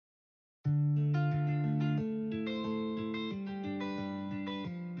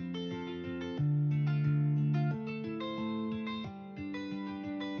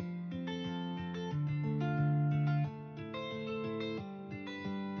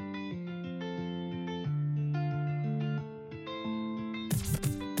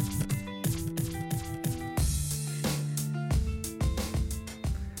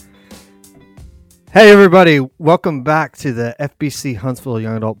Hey, everybody. Welcome back to the FBC Huntsville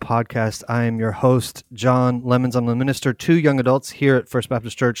Young Adult Podcast. I am your host, John Lemons. I'm the minister to young adults here at First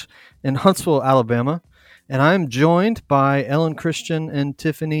Baptist Church in Huntsville, Alabama. And I'm joined by Ellen Christian and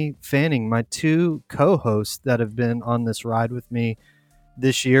Tiffany Fanning, my two co-hosts that have been on this ride with me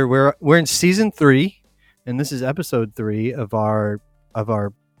this year. We're in season 3, and this is episode 3 of our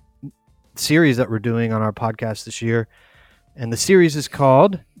series that we're doing on our podcast this year. And the series is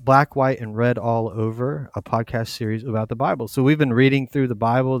called Black, White, and Red All Over, a podcast series about the Bible. So we've been reading through the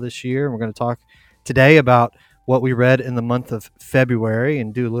Bible this year, and we're going to talk today about what we read in the month of February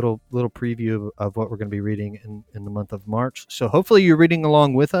and do a little preview of what we're going to be reading in the month of March. So hopefully you're reading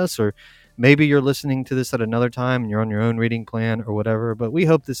along with us, or maybe you're listening to this at another time and you're on your own reading plan or whatever. But we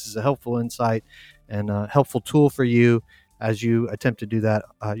hope this is a helpful insight and a helpful tool for you as you attempt to do that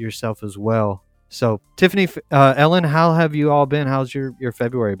yourself as well. So, Tiffany, Ellen, how have you all been? How's your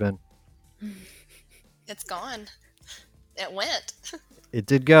February been? It's gone. It went. It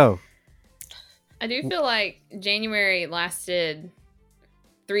did go. I do feel like January lasted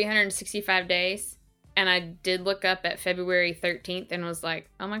 365 days, and I did look up at February 13th and was like,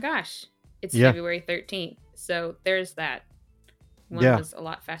 oh my gosh, it's February 13th. So there's that. One was a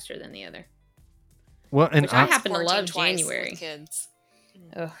lot faster than the other. Well, and I happen to love January. Kids.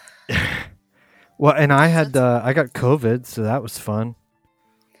 Ugh. Well, and I had I got COVID, so that was fun.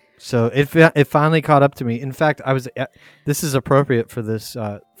 So it finally caught up to me. In fact, I was. This is appropriate for this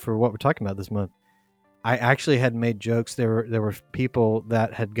for what we're talking about this month. I actually had made jokes. There were people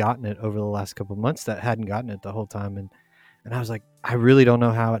that had gotten it over the last couple of months that hadn't gotten it the whole time, and I was like, I really don't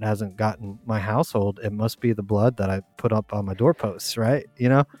know how it hasn't gotten my household. It must be the blood that I put up on my doorposts, right? You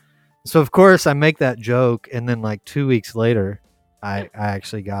know. So of course I make that joke, and then like 2 weeks later, I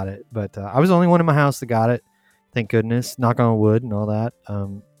actually got it, but I was the only one in my house that got it. Thank goodness. Knock on wood and all that.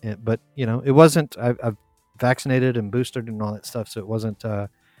 But you know, it wasn't. I've vaccinated and boosted and all that stuff, so it wasn't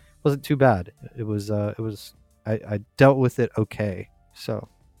too bad. It was. I dealt with it okay. So.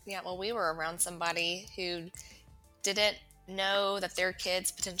 Yeah. Well, we were around somebody who didn't know that their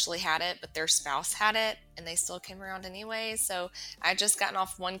kids potentially had it, but their spouse had it, and they still came around anyway. So I had just gotten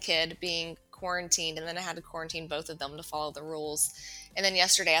off one kid being quarantined, and then I had to quarantine both of them to follow the rules. And then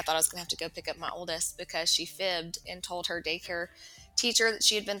yesterday I thought I was gonna have to go pick up my oldest because she fibbed and told her daycare teacher that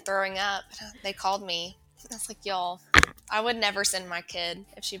she had been throwing up. They called me. I was like, y'all, I would never send my kid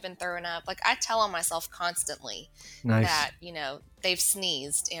if she'd been throwing up. Like, I tell on myself constantly that, you know, they've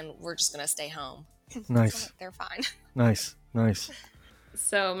sneezed and we're just gonna stay home. Nice. So they're fine. Nice.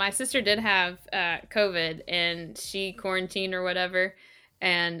 So my sister did have COVID, and she quarantined or whatever,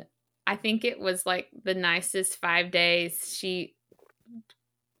 and I think it was like the nicest 5 days. She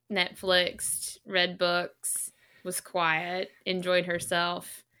Netflixed, read books, was quiet, enjoyed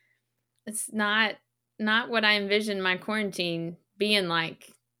herself. It's not what I envisioned my quarantine being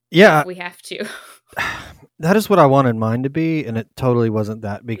like. Yeah, we have to. That is what I wanted mine to be, and it totally wasn't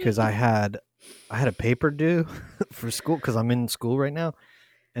that, because I had a paper due for school because I'm in school right now,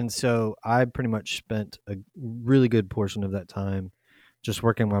 and so I pretty much spent a really good portion of that time just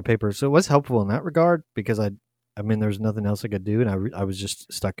working on my paper. So it was helpful in that regard, because I mean, there's nothing else I could do, and I was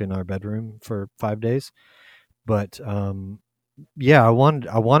just stuck in our bedroom for 5 days. But yeah, I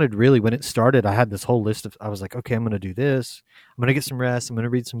wanted really, when it started, I had this whole list of, I was like, okay, I'm going to do this. I'm going to get some rest. I'm going to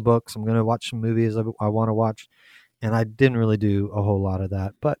read some books. I'm going to watch some movies I want to watch. And I didn't really do a whole lot of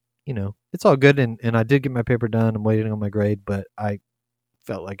that, but you know, it's all good. And I did get my paper done. I'm waiting on my grade, but I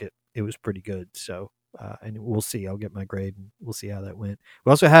felt like it was pretty good. So, and we'll see, I'll get my grade and we'll see how that went.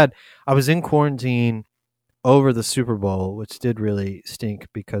 We also I was in quarantine over the Super Bowl, which did really stink,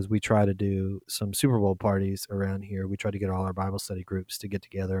 because we try to do some Super Bowl parties around here. We try to get all our Bible study groups to get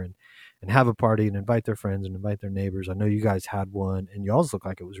together and have a party and invite their friends and invite their neighbors. I know you guys had one, and y'all's looked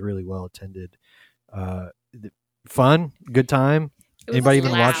like it was really well attended. Fun, good time. Anybody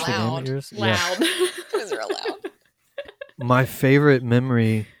even watch the game of yours? Loud. Yeah. It was real loud. My favorite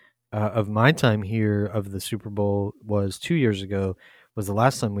memory of my time here of the Super Bowl was 2 years ago. Was the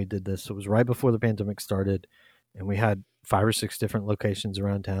last time we did this. So it was right before the pandemic started, and we had 5 or 6 different locations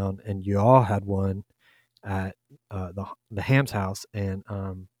around town, and you all had one at the Ham's house, and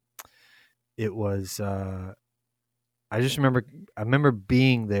it was I remember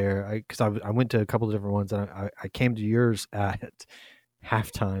being there because I went to a couple of different ones, and I came to yours at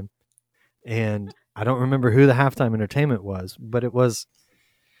halftime, and I don't remember who the halftime entertainment was, but it was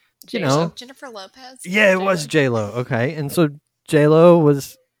Jennifer Lopez. Yeah, it was J-Lo. Okay, and so J-Lo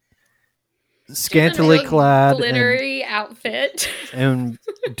was scantily clad, glittery outfit, and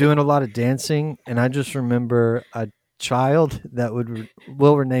doing a lot of dancing. And I just remember a child that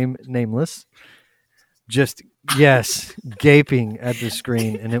will remain nameless just yes, gaping at the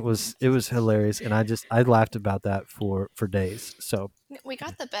screen, and it was hilarious, and I laughed about that for days. So We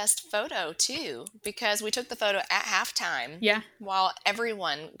got the best photo too because we took the photo at halftime. Yeah. While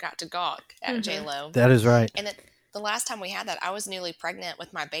everyone got to gawk at J-Lo. that is right. And the last time we had that, I was newly pregnant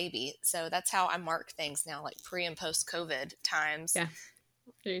with my baby, so that's how I mark things now, like pre and post COVID times. Yeah,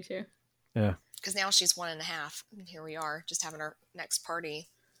 me too. Yeah, because now she's 1.5, and here we are, just having our next party.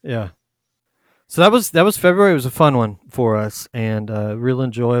 Yeah. So that was February. It was a fun one for us and real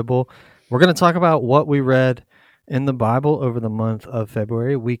enjoyable. We're going to talk about what we read in the Bible over the month of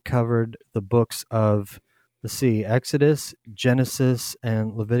February. We covered the books of, Exodus, Genesis,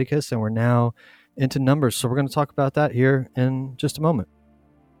 and Leviticus, and we're now into Numbers. So we're going to talk about that here in just a moment.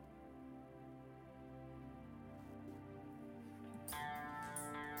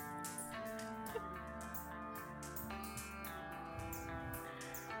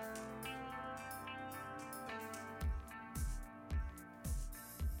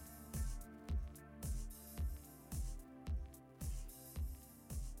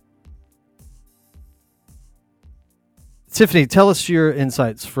 Tiffany, tell us your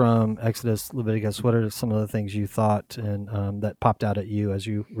insights from Exodus, Leviticus. What are some of the things you thought and that popped out at you as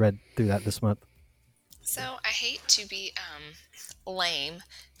you read through that this month? So I hate to be lame,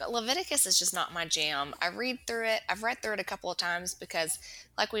 but Leviticus is just not my jam. I've read through it a couple of times because,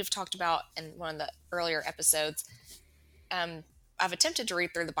 like we've talked about in one of the earlier episodes, I've attempted to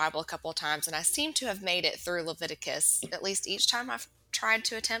read through the Bible a couple of times, and I seem to have made it through Leviticus at least each time I've tried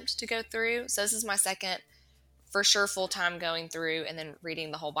to attempt to go through. So this is my second for sure full time going through and then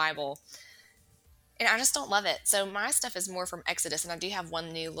reading the whole Bible. And I just don't love it. So my stuff is more from Exodus, and I do have one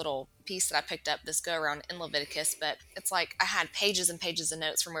new little piece that I picked up this go around in Leviticus, but it's like I had pages and pages of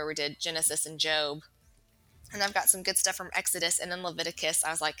notes from where we did Genesis and Job. And I've got some good stuff from Exodus, and in Leviticus,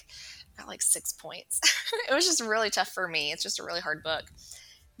 I was like, I got like 6 points. It was just really tough for me. It's just a really hard book.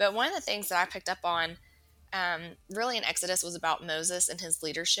 But one of the things that I picked up on really in Exodus was about Moses and his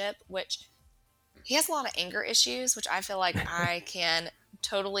leadership, which he has a lot of anger issues, which I feel like I can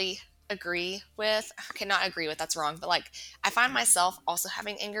totally agree with. Okay, not agree with, that's wrong. But like, I find myself also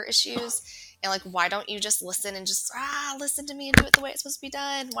having anger issues. And like, why don't you just listen and just, listen to me and do it the way it's supposed to be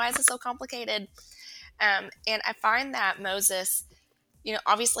done? Why is it so complicated? And I find that Moses,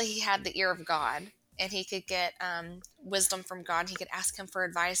 obviously he had the ear of God and he could get wisdom from God. He could ask him for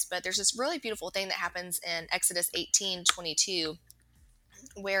advice. But there's this really beautiful thing that happens in Exodus 18:22,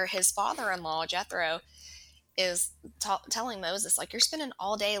 where his father-in-law, Jethro, is telling Moses, like, you're spending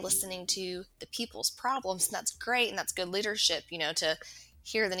all day listening to the people's problems, and that's great, and that's good leadership, to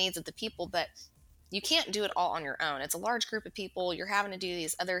hear the needs of the people, but you can't do it all on your own. It's a large group of people. You're having to do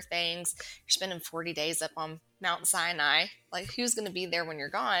these other things. You're spending 40 days up on Mount Sinai. Like, who's going to be there when you're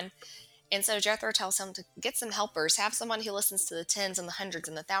gone? And so Jethro tells him to get some helpers, have someone who listens to the tens and the hundreds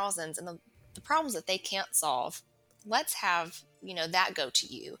and the thousands and the problems that they can't solve. Let's have that go to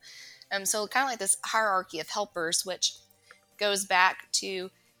you. So kind of like this hierarchy of helpers, which goes back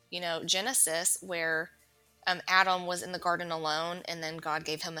to, Genesis, where Adam was in the garden alone, and then God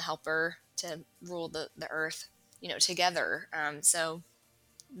gave him a helper to rule the earth, together. So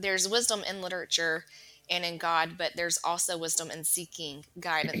there's wisdom in literature and in God, but there's also wisdom in seeking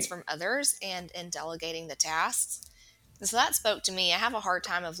guidance from others and in delegating the tasks. And so that spoke to me. I have a hard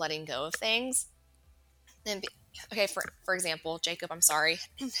time of letting go of things. Okay, for example, Jacob, I'm sorry.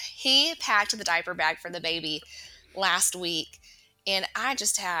 He packed the diaper bag for the baby last week, and I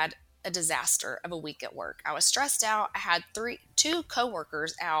just had a disaster of a week at work. I was stressed out. I had two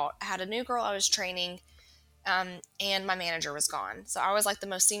coworkers out. I had a new girl I was training, and my manager was gone. So I was like the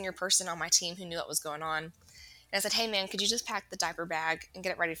most senior person on my team who knew what was going on. And I said, hey, man, could you just pack the diaper bag and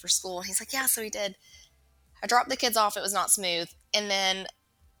get it ready for school? And he's like, yeah, so he did. I dropped the kids off. It was not smooth. And then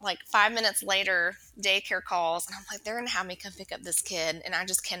like 5 minutes later, daycare calls, and I'm like, they're going to have me come pick up this kid, and I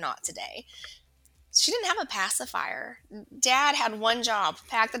just cannot today. She didn't have a pacifier. Dad had one job,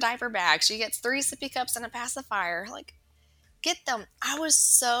 pack the diaper bag. She gets 3 sippy cups and a pacifier. Like, get them. I was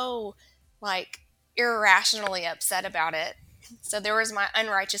so, irrationally upset about it. So there was my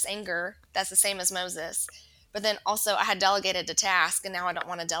unrighteous anger. That's the same as Moses. But then also I had delegated a task, and now I don't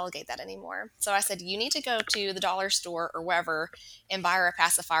want to delegate that anymore. So I said, you need to go to the dollar store or wherever and buy her a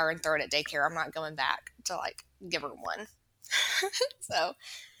pacifier and throw it at daycare. I'm not going back to give her one. So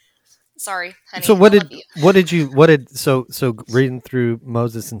sorry, honey. So so reading through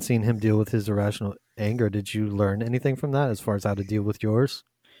Moses and seeing him deal with his irrational anger, did you learn anything from that as far as how to deal with yours?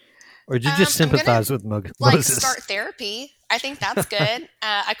 Or did you just sympathize with Moses? Start therapy. I think that's good.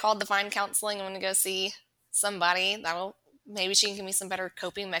 I called Divine Counseling. I'm going to go see somebody maybe she can give me some better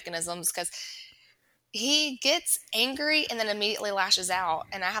coping mechanisms, because he gets angry and then immediately lashes out.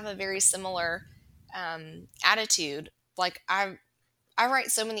 And I have a very similar attitude. Like I write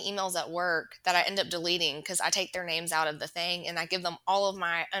so many emails at work that I end up deleting because I take their names out of the thing and I give them all of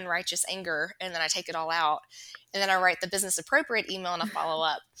my unrighteous anger and then I take it all out. And then I write the business appropriate email and I follow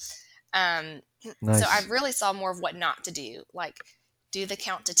up. Nice. So I really saw more of what not to do. Like, do the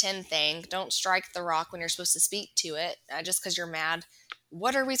count to 10 thing. Don't strike the rock when you're supposed to speak to it just because you're mad.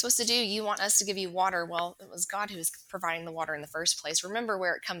 What are we supposed to do? You want us to give you water. Well, it was God who was providing the water in the first place. Remember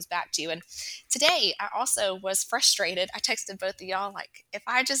where it comes back to. And today I also was frustrated. I texted both of y'all like, if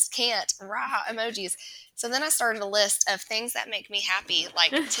I just can't, rah, emojis. So then I started a list of things that make me happy,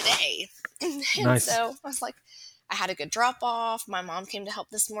 like today. And Nice. so I was like, I had a good drop off. My mom came to help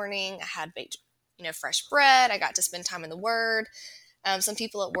this morning. I had baked, fresh bread. I got to spend time in the Word. Some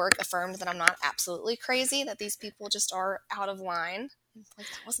people at work affirmed that I'm not absolutely crazy, that these people just are out of line. Like,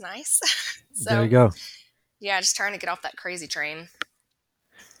 that was nice. So, there you go. Yeah, just trying to get off that crazy train.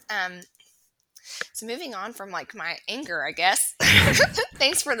 So moving on from like my anger, I guess.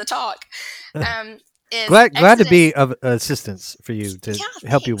 Thanks for the talk. Glad to be of assistance for you to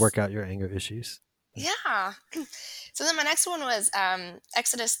help you thanks. work out your anger issues. Yeah. So then my next one was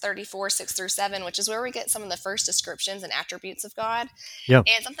Exodus 34, 6-7, which is where we get some of the first descriptions and attributes of God. Yeah.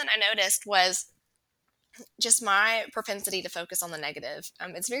 And something I noticed was just my propensity to focus on the negative.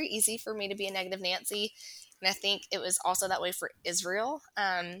 It's very easy for me to be a negative Nancy. And I think it was also that way for Israel,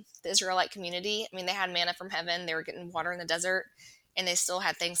 the Israelite community. I mean, they had manna from heaven. They were getting water in the desert. And they still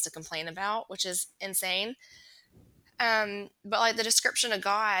had things to complain about, which is insane. But like the description of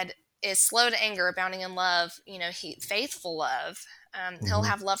God is slow to anger, abounding in love, faithful love. He'll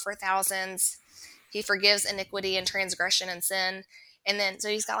have love for thousands. He forgives iniquity and transgression and sin. And then, so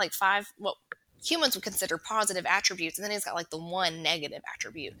he's got like 5, what humans would consider positive attributes. And then he's got like the one negative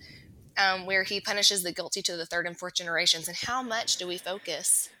attribute, where he punishes the guilty to the 3rd and 4th generations. And how much do we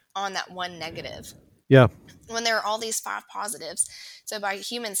focus on that one negative? Yeah. When there are all these 5 positives. So by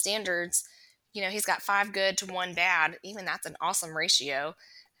human standards, he's got 5 good to 1 bad. Even that's an awesome ratio.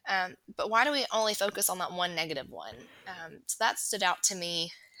 But why do we only focus on that one negative one? So that stood out to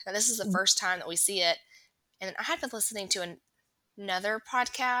me. Now, this is the first time that we see it. And I had been listening to another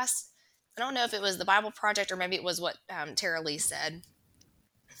podcast. I don't know if it was the Bible Project or maybe it was what Tara Lee said.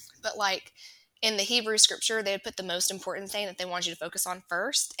 But like in the Hebrew scripture, they would put the most important thing that they want you to focus on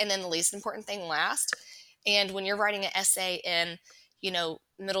first and then the least important thing last. And when you're writing an essay in,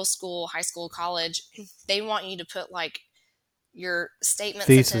 middle school, high school, college, they want you to put like your statement,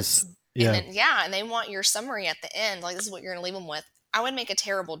 thesis, sentence, and they want your summary at the end. Like, this is what you're going to leave them with. I would make a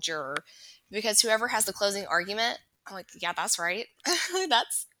terrible juror because whoever has the closing argument, I'm like, yeah, that's right.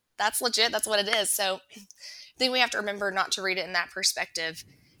 that's legit. That's what it is. So I think we have to remember not to read it in that perspective.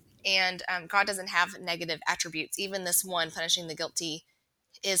 And God doesn't have negative attributes. Even this one, punishing the guilty,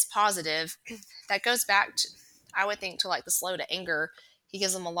 is positive. That goes back to, I would think, to like the slow to anger. He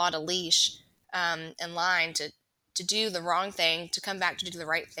gives them a lot of leash and line to do the wrong thing, to come back to do the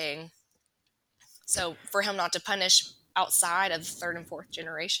right thing. So for him not to punish outside of the 3rd and 4th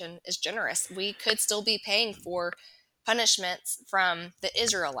generation is generous. We could still be paying for punishments from the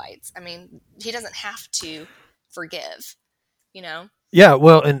Israelites. I mean, he doesn't have to forgive, Yeah,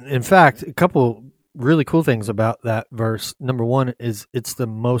 well, and in fact, a couple really cool things about that verse. Number one is it's the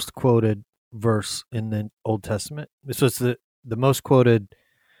most quoted verse in the Old Testament. So it's the most quoted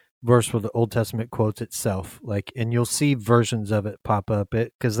verse where the Old Testament quotes itself. Like, and you'll see versions of it pop up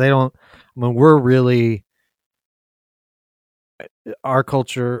because they don't. I mean, we're really, our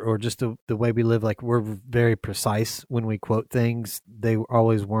culture or just the way we live, like, we're very precise when we quote things. They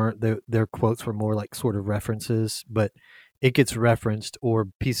always weren't. Their quotes were more like sort of references, but it gets referenced or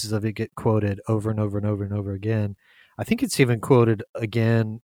pieces of it get quoted over and over and over and over again. I think it's even quoted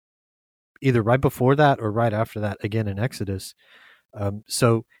again, either right before that or right after that, again in Exodus.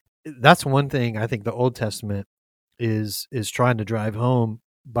 So that's one thing I think the Old Testament is trying to drive home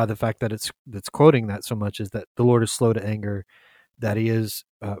by the fact that it's quoting that so much, is that the Lord is slow to anger, that he is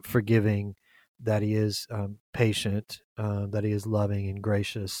forgiving, that he is patient, that he is loving and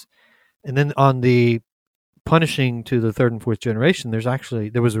gracious. And then on the punishing to the 3rd and 4th generation,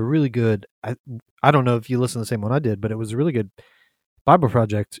 there was a really good, I don't know if you listened to the same one I did, but it was a really good Bible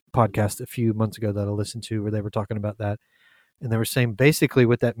Project podcast a few months ago that I listened to where they were talking about that. And they were saying basically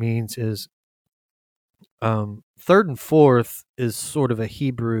what that means is 3rd and 4th is sort of a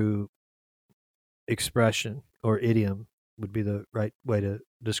Hebrew expression, or idiom would be the right way to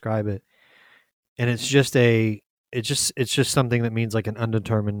describe it. And it's just something that means like an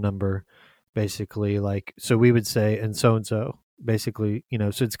undetermined number, basically. Like, so we would say, and so, basically,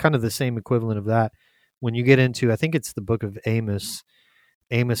 so it's kind of the same equivalent of that. when you get into, I think it's the book of Amos,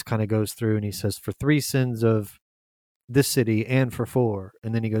 Amos kind of goes through and he says, for 3 sins of this city and for 4.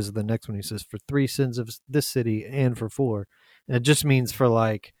 And then he goes to the next one. He says, for 3 sins of this city and for 4. And it just means for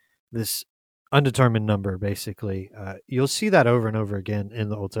like this undetermined number, basically. You'll see that over and over again in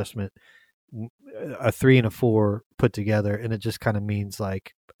the Old Testament, a 3 and a 4 put together. And it just kind of means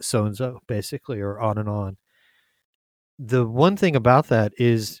like so-and-so, basically, or on and on. The one thing about that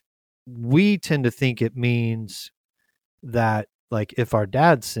is we tend to think it means that, like, if our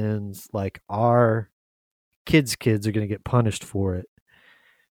dad sins, like our kids are going to get punished for it.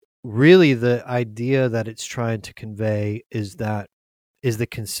 Really, the idea that it's trying to convey is the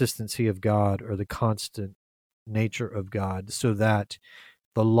consistency of God, or the constant nature of God, so that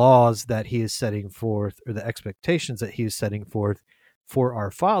the laws that he is setting forth, or the expectations that he is setting forth for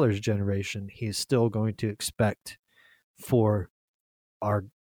our father's generation, he is still going to expect for our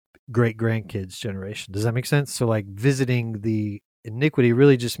great grandkids generation. Does that make sense? So like visiting the iniquity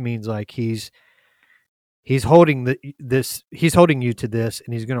really just means like he's holding he's holding you to this,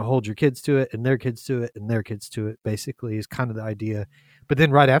 and he's going to hold your kids to it, and their kids to it, and their kids to it, basically, is kind of the idea. But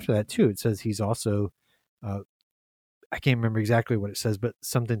then right after that too, it says he's also, I can't remember exactly what it says, but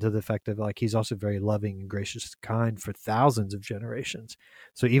something to the effect of like, he's also very loving and gracious and kind for thousands of generations.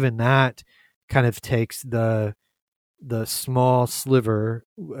 So even that kind of takes the small sliver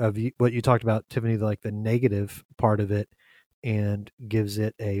of what you talked about, Tiffany, like the negative part of it, and gives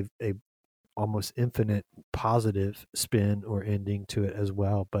it a almost infinite positive spin or ending to it as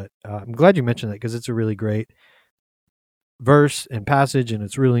well. But I'm glad you mentioned that, because it's a really great verse and passage, and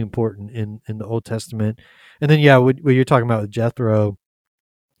it's really important in the Old Testament. And then what you're talking about with Jethro,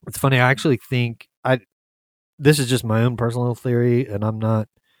 it's funny, I actually think this is just my own personal theory, and I'm not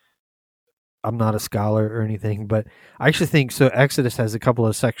a scholar or anything, but I actually think so. Exodus has a couple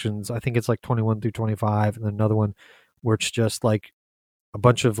of sections. I think it's like 21 through 25, and then another one where it's just like a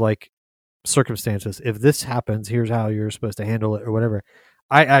bunch of like circumstances. If this happens, here's how you're supposed to handle it, or whatever.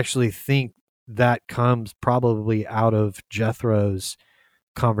 I actually think that comes probably out of Jethro's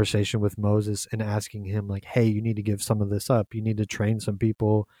conversation with Moses and asking him like, hey, you need to give some of this up. You need to train some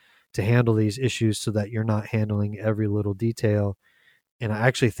people to handle these issues so that you're not handling every little detail. And I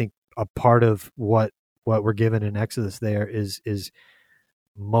actually think a part of what we're given in Exodus there is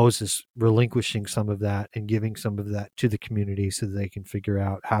Moses relinquishing some of that and giving some of that to the community so that they can figure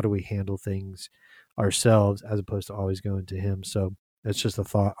out how do we handle things ourselves, as opposed to always going to him. So that's just a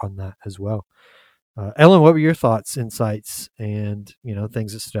thought on that as well. Ellen, what were your thoughts, insights, and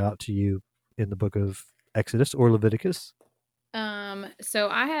things that stood out to you in the book of Exodus or Leviticus? So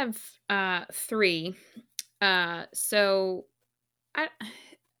I have 3. So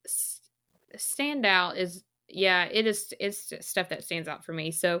standout is, it's stuff that stands out for me.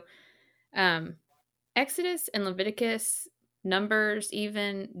 So Exodus and Leviticus, Numbers,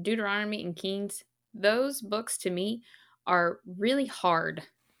 even Deuteronomy and Kings, those books to me are really hard.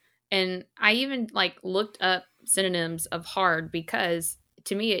 And I even like looked up synonyms of hard, because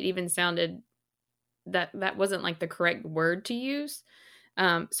to me it even sounded that wasn't like the correct word to use.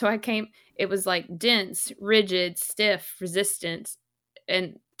 So it was like dense, rigid, stiff, resistant.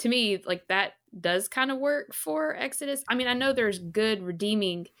 And to me, like that does kind of work for Exodus. I mean, I know there's good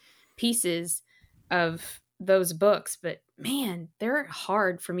redeeming pieces of those books, but man, they're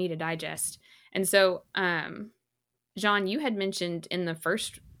hard for me to digest. And so, John, you had mentioned in the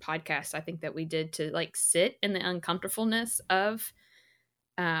first podcast, I think that we did, to like sit in the uncomfortableness of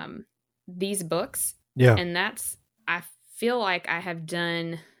these books. Yeah. And I feel like I have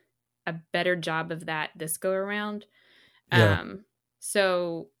done a better job of that this go around. Yeah.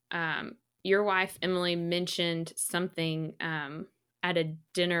 So your wife, Emily, mentioned something at a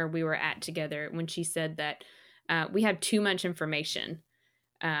dinner we were at together when she said that we have too much information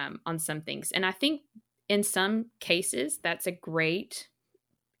on some things. And I think in some cases that's a great,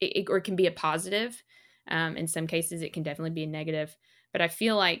 or it can be a positive. In some cases it can definitely be a negative. But I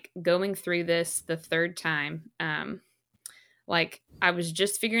feel like going through this the third time, like I was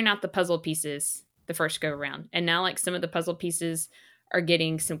just figuring out the puzzle pieces the first go around. And now like some of the puzzle pieces are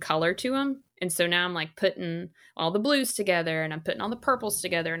getting some color to them. And so now I'm like putting all the blues together, and I'm putting all the purples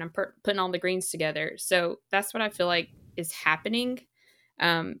together, and I'm putting all the greens together. So that's what I feel like is happening.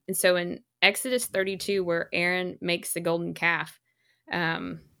 And so in Exodus 32, where Aaron makes the golden calf,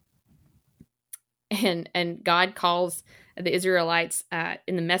 and God calls the Israelites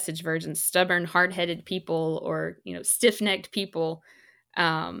in the Message version stubborn, hard-headed people, or stiff-necked people.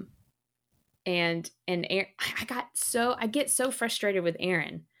 And Aaron, I get so frustrated with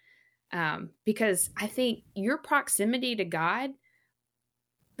Aaron because I think your proximity to God,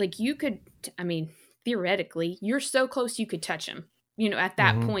 like theoretically, you're so close you could touch him, at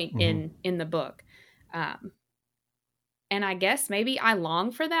that point in the book. And I guess maybe I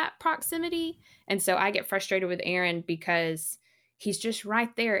long for that proximity. And so I get frustrated with Aaron because he's just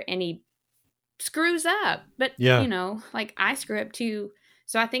right there and he screws up. But, like I screw up too.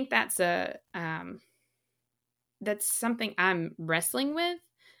 So I think that's something I'm wrestling with,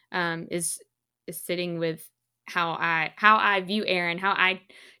 is sitting with how I view Aaron, how I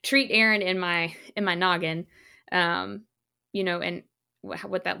treat Aaron in my noggin, and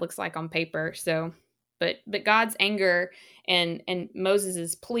what that looks like on paper. So, but God's anger and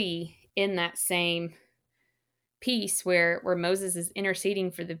Moses's plea in that same piece where Moses is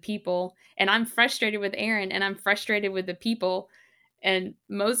interceding for the people, and I'm frustrated with Aaron and I'm frustrated with the people, and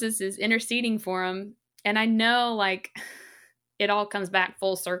Moses is interceding for him. And I know, like, it all comes back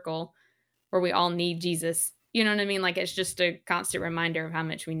full circle where we all need Jesus. You know what I mean? Like, it's just a constant reminder of how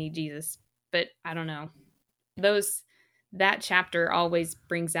much we need Jesus. But I don't know. That chapter always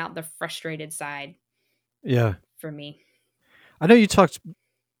brings out the frustrated side. Yeah. For me. I know you talked,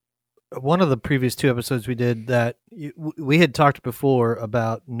 one of the previous 2 episodes we did, that we had talked before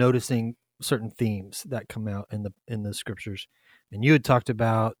about noticing certain themes that come out in the scriptures. And you had talked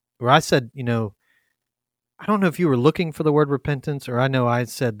about, or I said, I don't know if you were looking for the word repentance, or I know I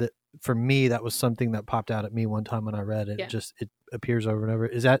said that for me, that was something that popped out at me one time when I read it. Yeah. It appears over and over.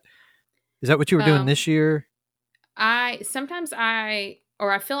 Is that what you were doing this year? I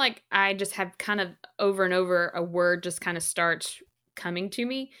feel like I just have kind of over and over a word just kind of starts coming to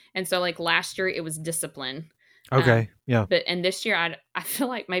me. And so like last year it was discipline. Okay. Yeah. And this year I feel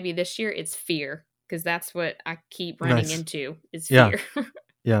like maybe this year it's fear, because that's what I keep running into is fear. Yeah.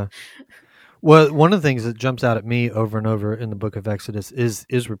 Yeah. Well, one of the things that jumps out at me over and over in the book of Exodus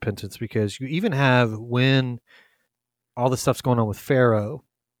is repentance, because you even have, when all the stuff's going on with Pharaoh,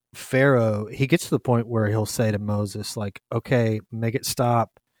 he gets to the point where he'll say to Moses, like, okay, make it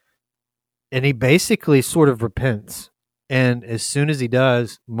stop. And he basically sort of repents. And as soon as he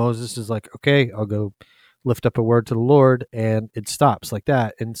does, Moses is like, okay, I'll go lift up a word to the Lord, and it stops like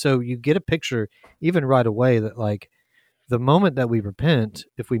that. And so you get a picture even right away that, like, the moment that we repent,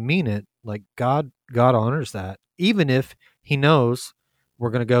 if we mean it, like God honors that, even if he knows we're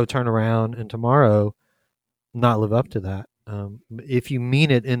going to go turn around and tomorrow not live up to that. If you mean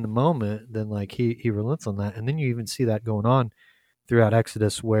it in the moment, then like he relents on that. And then you even see that going on throughout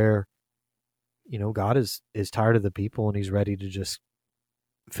Exodus, where, God is tired of the people and he's ready to just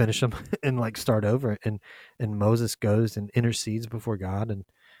finish them and like start over. And Moses goes and intercedes before God and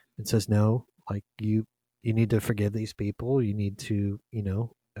says, no, like you need to forgive these people. You need to,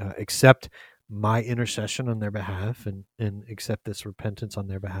 accept my intercession on their behalf and accept this repentance on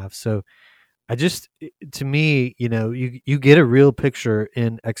their behalf. So to me, you get a real picture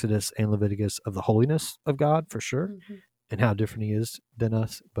in Exodus and Leviticus of the holiness of God, for sure, and how different he is than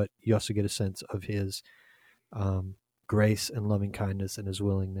us. But you also get a sense of his grace and loving kindness and his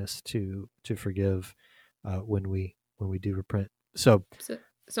willingness to forgive when we do repent. So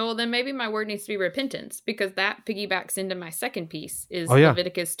then maybe my word needs to be repentance, because that piggybacks into my second piece is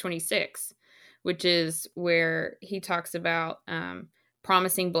Leviticus 26, which is where he talks about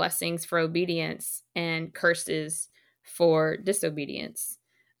promising blessings for obedience and curses for disobedience.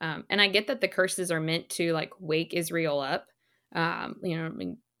 And I get that the curses are meant to like wake Israel up,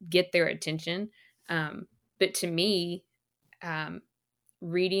 get their attention. But to me,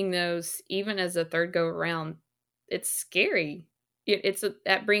 reading those, even as a third go around, it's scary.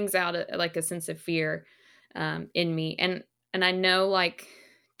 That brings out a sense of fear in me. And I know like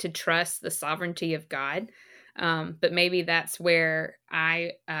to trust the sovereignty of God. But maybe that's where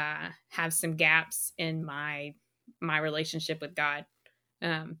I have some gaps in my relationship with God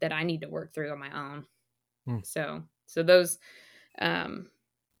that I need to work through on my own. So those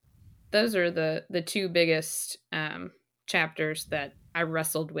are the 2 biggest chapters that I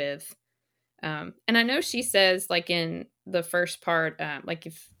wrestled with. And I know she says, like in the first part, like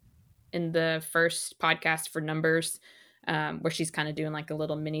if in the first podcast for Numbers, where she's kind of doing like a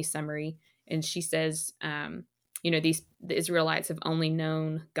little mini summary. And she says, the Israelites have only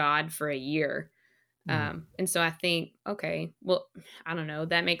known God for a year. And so I think, okay, well, I don't know,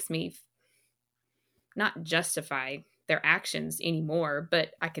 that makes me not justify their actions anymore,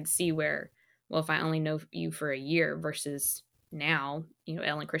 but I could see where, well, if I only know you for a year versus now,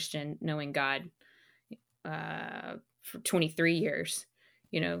 Ellen Christian knowing God for 23 years,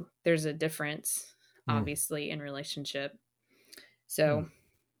 there's a difference, obviously, in relationship. So,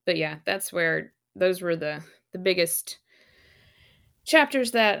 but yeah, that's where those were the biggest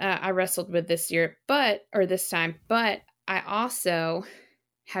chapters that I wrestled with this time. But I also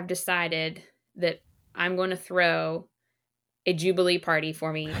have decided that I'm going to throw a Jubilee party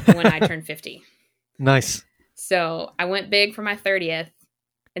for me when I turn 50. Nice. So I went big for my 30th.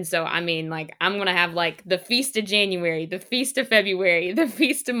 And so, I mean, like, I'm going to have, like, the Feast of January, the Feast of February, the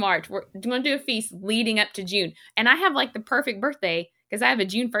Feast of March. We're going to do a feast leading up to June. And I have, like, the perfect birthday because I have a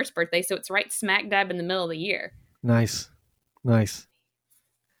June 1st birthday. So it's right smack dab in the middle of the year. Nice.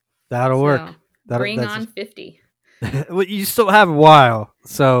 That'll work. Bring on 50. Well, you still have a while.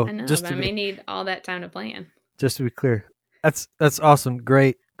 So I know, but I may need all that time to plan. Just to be clear. That's awesome.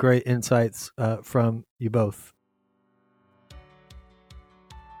 Great insights from you both.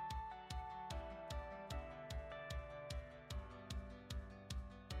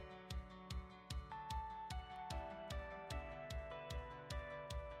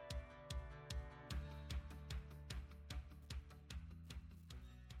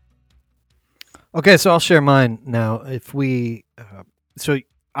 Okay, so I'll share mine now. If we, so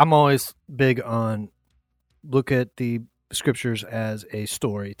I'm always big on look at the scriptures as a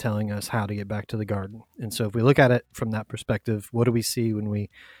story telling us how to get back to the garden. And so if we look at it from that perspective, what do we see when we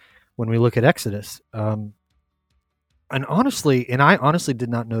look at Exodus? And I honestly did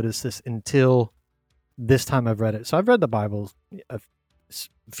not notice this until this time I've read it. So I've read the Bible a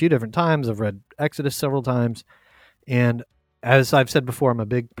few different times. I've read Exodus several times, and as I've said before, I'm a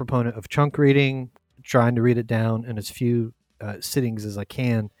big proponent of chunk reading, trying to read it down in as few sittings as I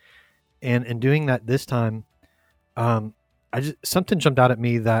can. And in doing that this time, something jumped out at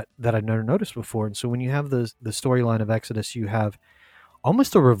me that I'd never noticed before. And so when you have the storyline of Exodus, you have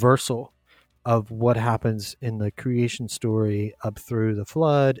almost a reversal of what happens in the creation story up through the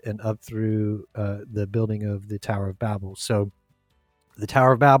flood and up through the building of the Tower of Babel. So the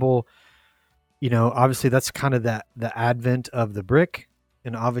Tower of Babel, obviously that's kind of the advent of the brick.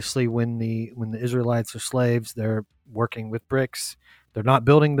 And obviously when the Israelites are slaves, they're working with bricks. They're not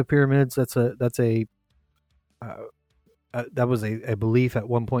building the pyramids. That was a belief at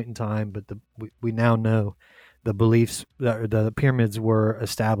one point in time, but we now know the beliefs, the pyramids were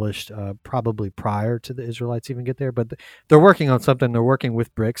established probably prior to the Israelites even get there, but they're working on something. They're working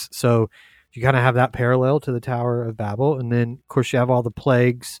with bricks. So you kind of have that parallel to the Tower of Babel. And then of course you have all the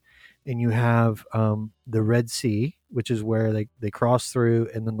plagues, and you have the Red Sea, which is where they cross through,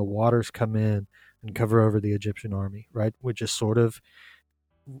 and then the waters come in and cover over the Egyptian army, right? Which is sort of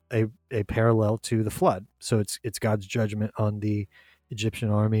a parallel to the flood. So it's God's judgment on the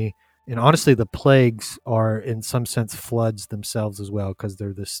Egyptian army. And honestly, the plagues are in some sense floods themselves as well, because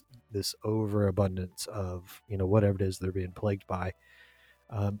they're this overabundance of, whatever it is they're being plagued by.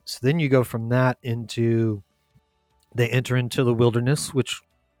 So then you go from that into, they enter into the wilderness, which,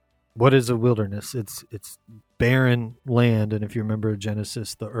 what is a wilderness? It's barren land. And if you remember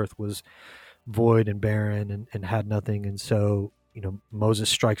Genesis, the earth was void and barren and had nothing. And so, Moses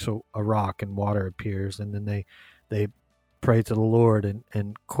strikes a rock and water appears, and then they pray to the Lord,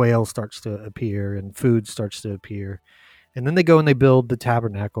 and quail starts to appear and food starts to appear. And then they go and they build the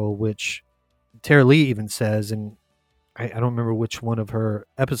tabernacle, which Tara Lee even says, and I don't remember which one of her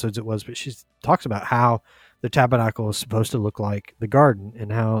episodes it was, but she talks about how the tabernacle is supposed to look like the garden,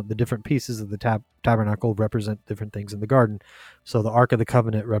 and how the different pieces of the tabernacle represent different things in the garden. So the Ark of the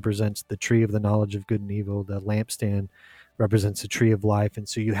Covenant represents the tree of the knowledge of good and evil. The lampstand represents the tree of life. And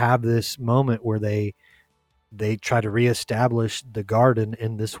so you have this moment where they try to reestablish the garden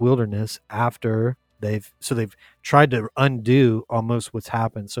in this wilderness after they've tried to undo almost what's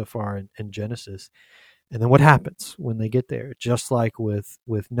happened so far in Genesis. And then what happens when they get there? Just like with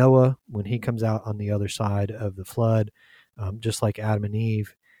Noah, when he comes out on the other side of the flood, just like Adam and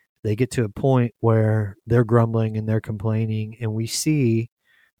Eve, they get to a point where they're grumbling and they're complaining, and we see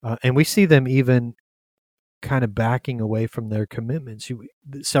them even kind of backing away from their commitments.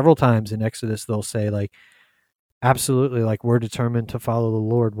 Several times in Exodus, they'll say, like, absolutely, like, we're determined to follow the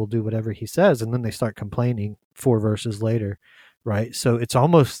Lord, we'll do whatever he says. And then they start complaining 4 verses later. Right. So it's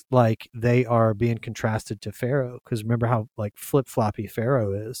almost like they are being contrasted to Pharaoh, because remember how like flip-floppy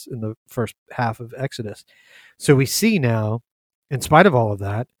Pharaoh is in the first half of Exodus. So we see now, in spite of all of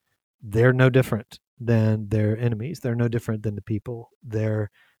that, they're no different than their enemies. They're no different than the people.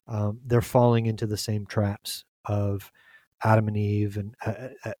 They're falling into the same traps of Adam and Eve, and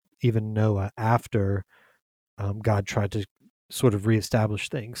even Noah after God tried to sort of reestablish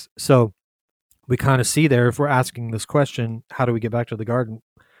things. So we kind of see there, if we're asking this question, how do we get back to the garden?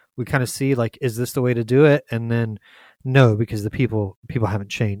 We kind of see, like, is this the way to do it? And then no, because the people haven't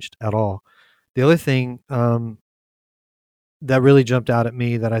changed at all. The other thing that really jumped out at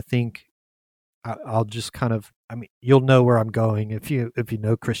me that I think I'll just kind of, you'll know where I'm going if you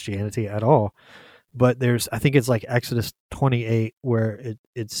know Christianity at all. But I think it's like Exodus 28 where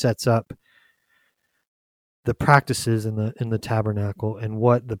it sets up the practices in the tabernacle and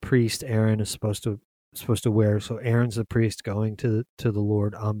what the priest Aaron is supposed to wear. So Aaron's the priest going to the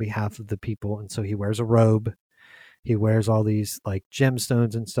Lord on behalf of the people, and so he wears a robe. He wears all these like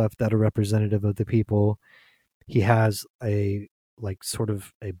gemstones and stuff that are representative of the people. He has a like sort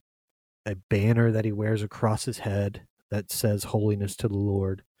of a banner that he wears across his head that says "Holiness to the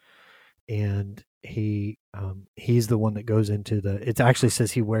Lord," and he's the one that goes into it actually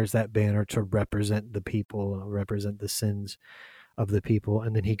says he wears that banner to represent the people, represent the sins of the people,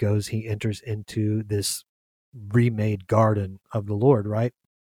 and then he enters into this remade garden of the Lord, right?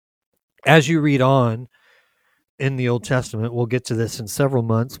 As you read on in the Old Testament, we'll get to this in several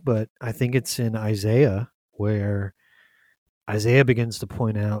months, but I think it's in Isaiah where Isaiah begins to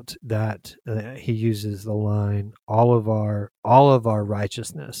point out that he uses the line, all of our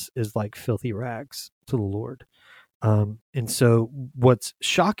righteousness is like filthy rags to the Lord. And so what's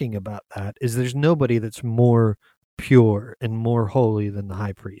shocking about that is there's nobody that's more pure and more holy than the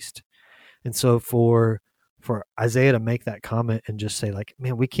high priest. And so for Isaiah to make that comment and just say like,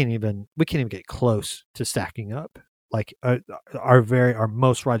 man, we can't even get close to stacking up. Like our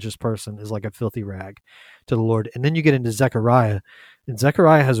most righteous person is like a filthy rag to the Lord. And then you get into Zechariah, and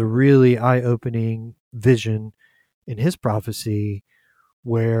Zechariah has a really eye-opening vision in his prophecy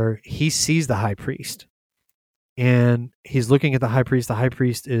where he sees the high priest, and he's looking at the high priest. The high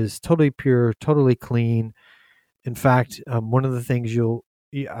priest is totally pure, totally clean. In fact, one of the things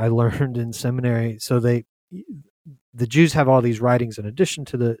I learned in seminary, so the Jews have all these writings in addition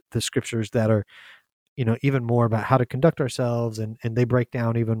to the scriptures that are, even more about how to conduct ourselves, and they break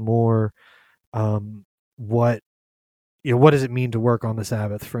down even more what does it mean to work on the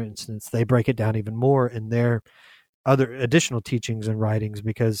Sabbath, for instance. They break it down even more in their other additional teachings and writings,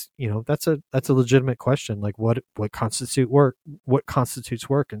 because that's a legitimate question, like what constitutes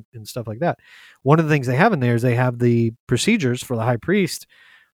work and stuff like that. One of the things they have in there is they have the procedures for the high priest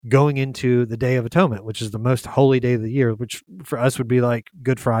going into the Day of Atonement, which is the most holy day of the year, which for us would be like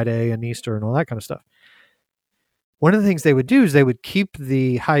Good Friday and Easter and all that kind of stuff. One of the things they would do is they would keep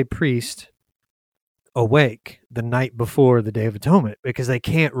the high priest awake the night before the Day of Atonement, because they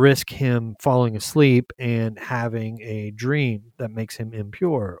can't risk him falling asleep and having a dream that makes him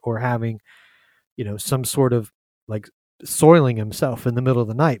impure, or having, some sort of like soiling himself in the middle of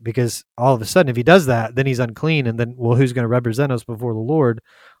the night, because all of a sudden if he does that, then he's unclean, and then, well, who's going to represent us before the Lord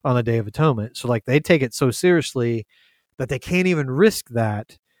on the Day of Atonement? So like they take it so seriously that they can't even risk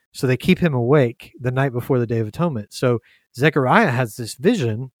that, so they keep him awake the night before the Day of Atonement. So Zechariah has this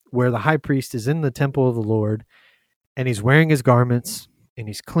vision where the high priest is in the temple of the Lord, and he's wearing his garments, and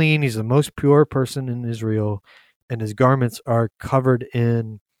he's clean. He's the most pure person in Israel, and his garments are covered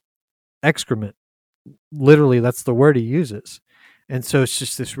in excrement. Literally, that's the word he uses. And so it's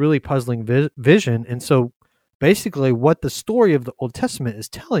just this really puzzling vision. And so basically what the story of the Old Testament is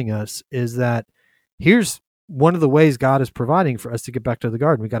telling us is that here's one of the ways God is providing for us to get back to the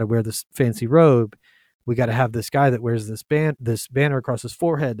garden. We got to wear this fancy robe. We got to have this guy that wears this banner across his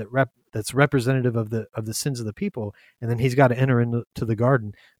forehead that's representative of the sins of the people, and then he's got to enter into the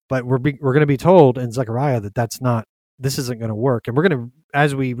garden. But we're going to be told in Zechariah that this isn't going to work, and we're going to,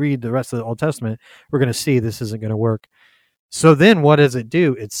 as we read the rest of the Old Testament, we're going to see this isn't going to work. So then, what does it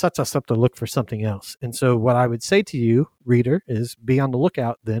do? It sets us up to look for something else. And so, what I would say to you, reader, is be on the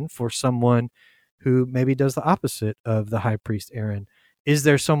lookout then for someone who maybe does the opposite of the high priest Aaron. Is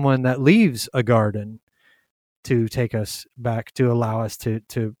there someone that leaves a garden to take us back, to allow us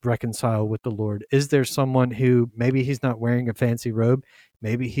to reconcile with the Lord? Is there someone who maybe he's not wearing a fancy robe?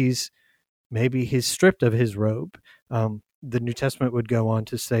 Maybe he's stripped of his robe. The New Testament would go on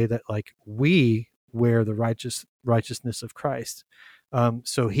to say that like we wear the righteousness of Christ.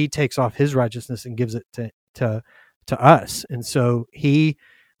 So he takes off his righteousness and gives it to us. And so he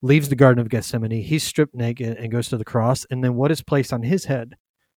leaves the Garden of Gethsemane. He's stripped naked and goes to the cross. And then what is placed on his head?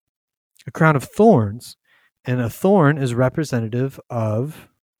 A crown of thorns. And a thorn is representative of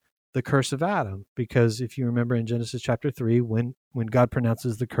the curse of Adam, because if you remember in Genesis chapter 3, when God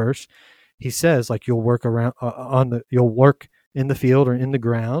pronounces the curse, he says like you'll work around you'll work in the field or in the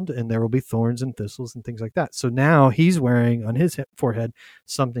ground, and there will be thorns and thistles and things like that. So now he's wearing on his forehead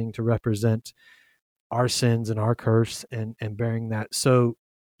something to represent our sins and our curse, and bearing that. So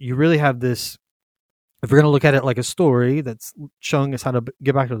you really have this. If we're going to look at it like a story that's showing us how to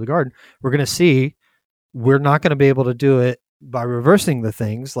get back to the garden, we're going to see we're not going to be able to do it by reversing the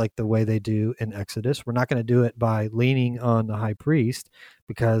things like the way they do in Exodus. We're not going to do it by leaning on the high priest,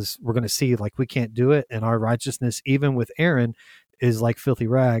 because we're going to see like we can't do it, and our righteousness, even with Aaron, is like filthy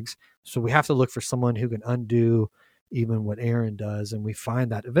rags. So we have to look for someone who can undo even what Aaron does, and we find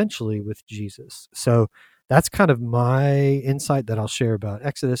that eventually with Jesus. So that's kind of my insight that I'll share about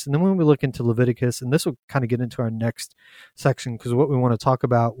Exodus. And then when we look into Leviticus, and this will kind of get into our next section, because what we want to talk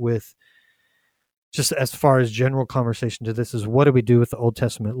about with just as far as general conversation to this is, what do we do with the Old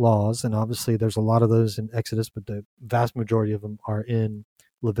Testament laws? And obviously there's a lot of those in Exodus, but the vast majority of them are in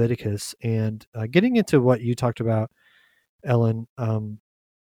Leviticus. And getting into what you talked about, Ellen,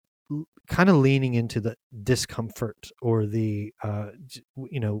 kind of leaning into the discomfort or the,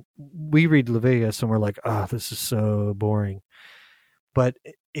 we read Leviticus and we're like, oh, this is so boring. But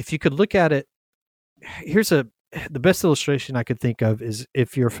if you could look at it, the best illustration I could think of is,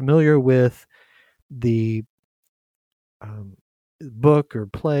 if you're familiar with the book or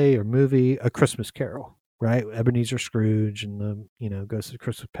play or movie, A Christmas Carol, right? Ebenezer Scrooge and goes to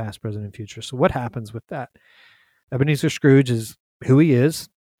Christmas past, present, and future. So what happens with that? Ebenezer Scrooge is who he is.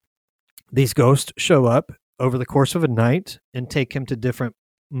 These ghosts show up over the course of a night and take him to different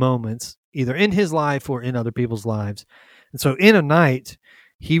moments, either in his life or in other people's lives. And so in a night,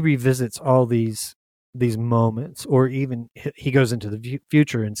 he revisits all these moments, or even he goes into the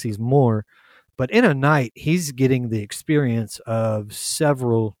future and sees more. But in a night, he's getting the experience of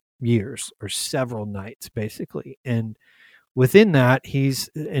several years or several nights, basically. And within that,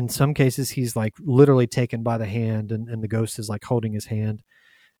 in some cases, he's like literally taken by the hand, and the ghost is like holding his hand.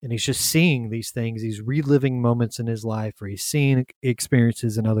 And he's just seeing these things. He's reliving moments in his life, or he's seeing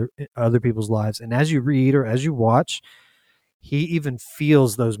experiences in other people's lives. And as you read or as you watch, he even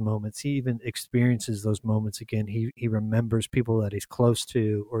feels those moments. He even experiences those moments again. He remembers people that he's close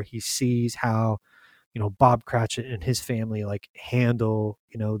to, or he sees how, Bob Cratchit and his family like handle,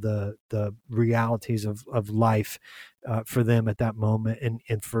 the realities of life for them at that moment.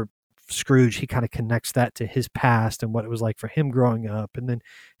 And for Scrooge, he kind of connects that to his past and what it was like for him growing up. And then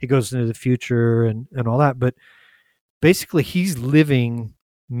he goes into the future and all that. But basically, he's living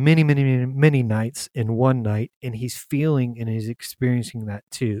many, many, many, many nights in one night, and he's feeling and he's experiencing that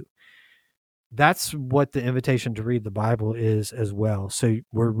too. That's what the invitation to read the Bible is as well. So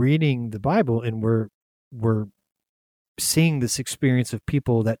we're reading the Bible and we're seeing this experience of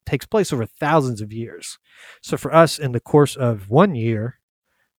people that takes place over thousands of years. So for us, in the course of 1 year,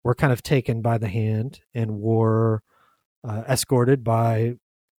 we're kind of taken by the hand and we're escorted by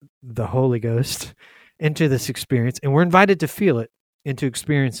the Holy Ghost into this experience, and we're invited to feel it and to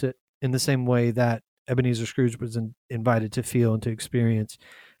experience it in the same way that Ebenezer Scrooge was invited to feel and to experience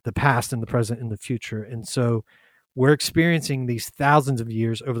the past and the present and the future. And so we're experiencing these thousands of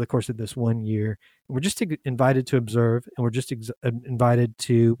years over the course of this 1 year. And we're just invited to observe, and we're just invited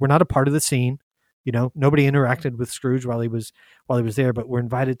to, we're not a part of the scene. Nobody interacted with Scrooge while he was there, but we're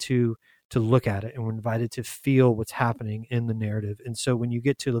invited to look at it, and we're invited to feel what's happening in the narrative. And so when you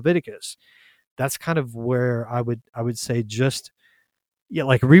get to Leviticus, that's kind of where I would say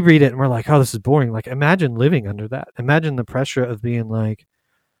like reread it and we're like, oh, this is boring. Like, imagine living under that. Imagine the pressure of being like,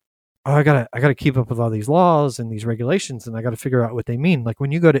 oh, I gotta keep up with all these laws and these regulations, and I gotta figure out what they mean. Like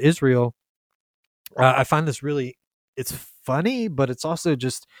when you go to Israel, I find this it's funny, but it's also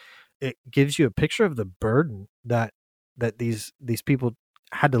just, it gives you a picture of the burden that these people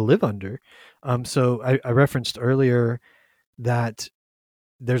had to live under. So I referenced earlier that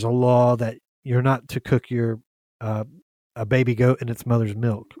there's a law that you're not to cook a baby goat in its mother's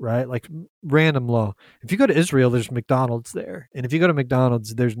milk, right? Like random law. If you go to Israel, there's McDonald's there. And if you go to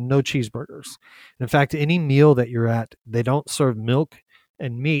McDonald's, there's no cheeseburgers. In fact, any meal that you're at, they don't serve milk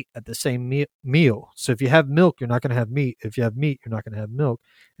and meat at the same meal. So if you have milk, you're not going to have meat. If you have meat, you're not going to have milk.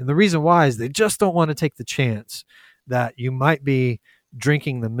 And the reason why is they just don't want to take the chance that you might be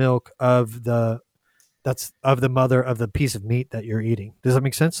drinking the milk of the mother of the piece of meat that you're eating. Does that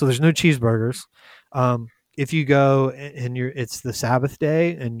make sense? So there's no cheeseburgers. If you go and it's the Sabbath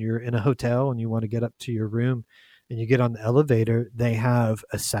day and you're in a hotel and you want to get up to your room and you get on the elevator, they have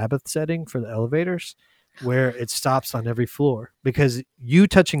a Sabbath setting for the elevators where it stops on every floor, because you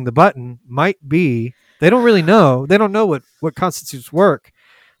touching the button might be, they don't really know. They don't know what constitutes work.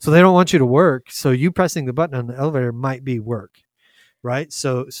 So they don't want you to work. So you pressing the button on the elevator might be work. Right.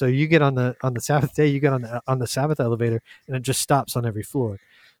 So you get on the Sabbath day, you get on the Sabbath elevator, and it just stops on every floor.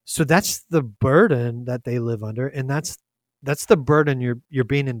 So that's the burden that they live under, and that's the burden you're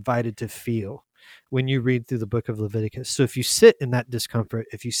being invited to feel when you read through the book of Leviticus. So if you sit in that discomfort,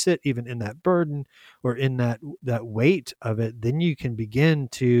 if you sit even in that burden or in that weight of it, then you can begin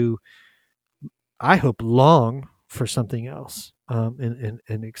to, I hope, long for something else, and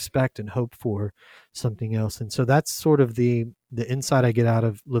expect and hope for something else. And so that's sort of the insight I get out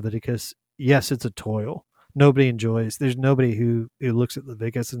of Leviticus. Yes, it's a toil. Nobody enjoys. There's nobody who looks at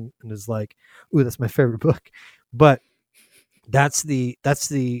Leviticus and is like, "Ooh, that's my favorite book." But that's the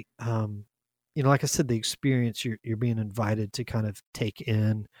like I said, the experience you're being invited to kind of take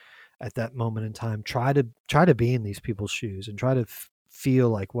in at that moment in time. Try to be in these people's shoes and try to feel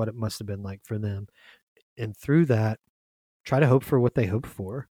like what it must have been like for them. And through that, try to hope for what they hope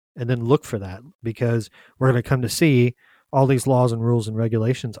for, and then look for that, because we're going to come to see all these laws and rules and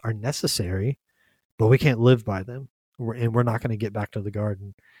regulations are necessary, but we can't live by them. And we're not going to get back to the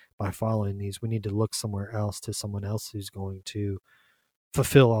garden by following these. We need to look somewhere else, to someone else who's going to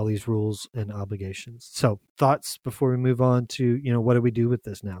fulfill all these rules and obligations. So thoughts before we move on to, what do we do with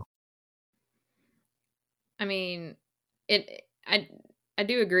this now? I mean, I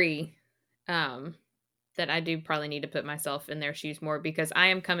do agree that I do probably need to put myself in their shoes more, because I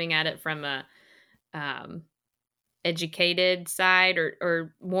am coming at it from a educated side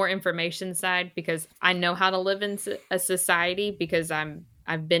or more information side, because I know how to live in a society, because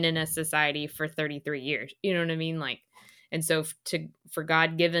I've been in a society for 33 years. You know what I mean? Like, and so for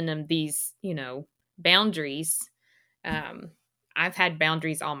God given them these, boundaries, I've had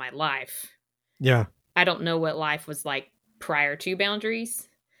boundaries all my life. Yeah. I don't know what life was like prior to boundaries.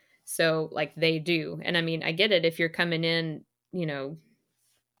 So like they do. And I mean, I get it. If you're coming in,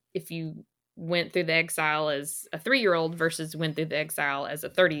 if you went through the exile as a 3-year-old versus went through the exile as a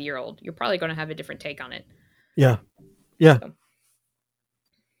 30-year-old, you're probably going to have a different take on it. Yeah. Yeah. So.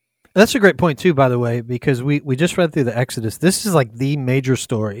 That's a great point too, by the way, because we just read through the Exodus. This is like the major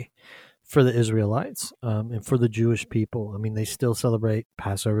story for the Israelites and for the Jewish people. I mean, they still celebrate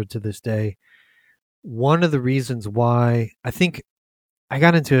Passover to this day. One of the reasons why, I think I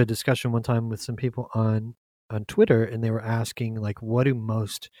got into a discussion one time with some people on Twitter, and they were asking, like, what do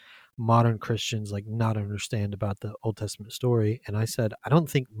most modern Christians like not understand about the Old Testament story? And I said, I don't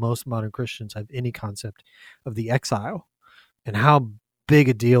think most modern Christians have any concept of the exile and how big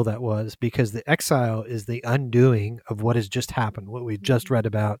a deal that was, because the exile is the undoing of what has just happened, what we just read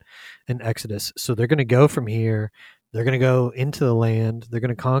about in Exodus. So they're going to go from here, they're going to go into the land, they're going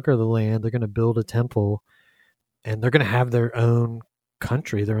to conquer the land, they're going to build a temple, and they're going to have their own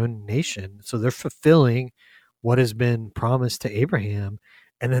country, their own nation. So they're fulfilling what has been promised to Abraham,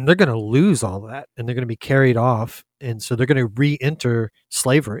 and then they're going to lose all that, and they're going to be carried off, and so they're going to re-enter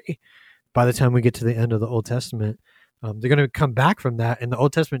slavery by the time we get to the end of the Old Testament. They're going to come back from that, and the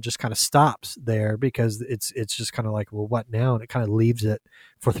Old Testament just kind of stops there, because it's just kind of like, well, what now? And it kind of leaves it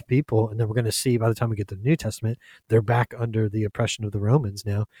for the people. And then we're going to see by the time we get to the New Testament, they're back under the oppression of the Romans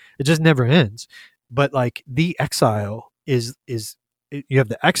now. It just never ends. But like the exile is you have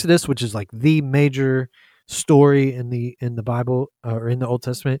the Exodus, which is like the major story in the Bible or in the Old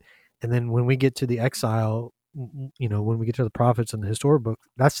Testament. And then when we get to the exile, when we get to the prophets and the historic book,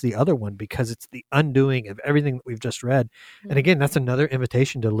 that's the other one, because it's the undoing of everything that we've just read. And again, that's another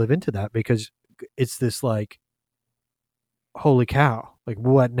invitation to live into that, because it's this like, holy cow, like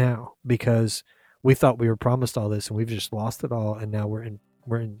what now? Because we thought we were promised all this and we've just lost it all. And now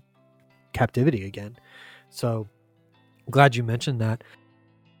we're in captivity again. So I'm glad you mentioned that.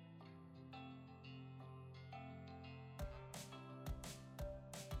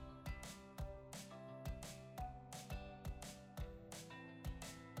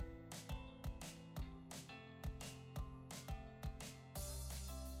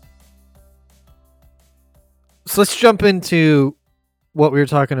 So let's jump into what we were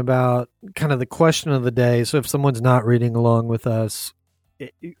talking about, kind of the question of the day. So if someone's not reading along with us,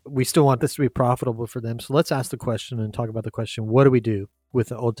 we still want this to be profitable for them. So let's ask the question and talk about the question. What do we do with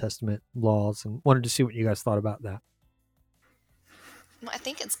the Old Testament laws? And wanted to see what you guys thought about that. Well, I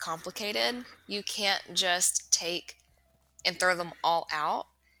think it's complicated. You can't just take and throw them all out.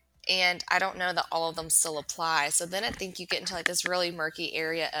 And I don't know that all of them still apply. So then I think you get into like this really murky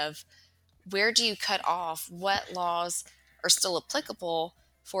area of, where do you cut off what laws are still applicable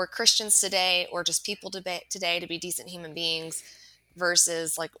for Christians today, or just people today to be decent human beings,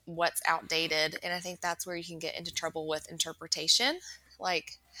 versus like what's outdated. And I think that's where you can get into trouble with interpretation.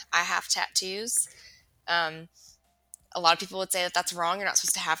 Like, I have tattoos. A lot of people would say that that's wrong. You're not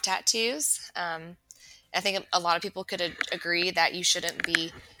supposed to have tattoos. I think a lot of people could agree that you shouldn't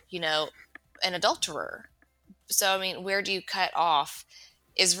be, an adulterer. So, I mean, where do you cut off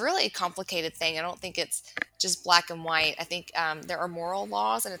is really a complicated thing. I don't think it's just black and white. I think there are moral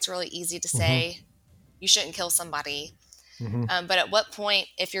laws, and it's really easy to say you shouldn't kill somebody. But at what point,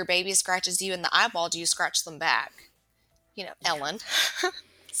 if your baby scratches you in the eyeball, do you scratch them back? Ellen.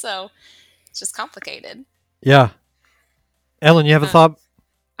 So it's just complicated. Yeah. Ellen, you have a thought?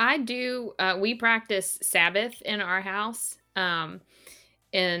 I do. We practice Sabbath in our house. Well,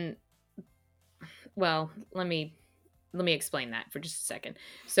 let me let me explain that for just a second.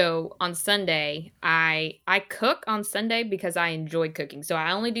 So on Sunday, I cook on Sunday because I enjoy cooking. So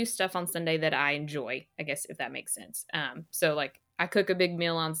I only do stuff on Sunday that I enjoy, I guess, if that makes sense. So like I cook a big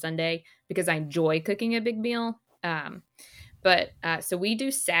meal on Sunday because I enjoy cooking a big meal. So we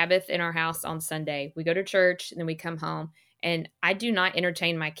do Sabbath in our house on Sunday. We go to church and then we come home. And I do not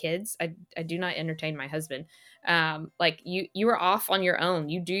entertain my kids. I do not entertain my husband. Like you are off on your own.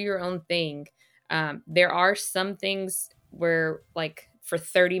 You do your own thing. There are some things where like for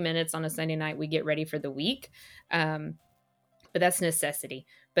 30 minutes on a Sunday night, we get ready for the week. But that's necessity.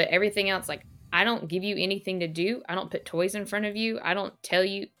 But everything else, like I don't give you anything to do. I don't put toys in front of you. I don't tell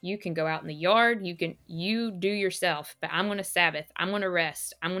you, you can go out in the yard. You do yourself, but I'm going to Sabbath. I'm going to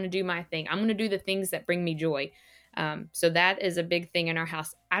rest. I'm going to do my thing. I'm going to do the things that bring me joy. So that is a big thing in our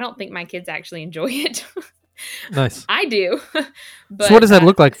house. I don't think my kids actually enjoy it. Nice. I do. But, so what does that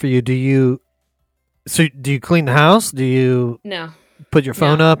look like for you? Do you clean the house? Do you no put your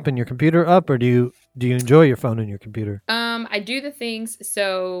phone up and your computer up, or do you enjoy your phone and your computer? I do the things.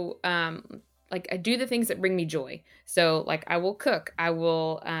 So, like I do the things that bring me joy. So like I will cook, I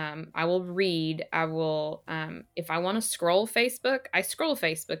will read, I will, if I want to scroll Facebook, I scroll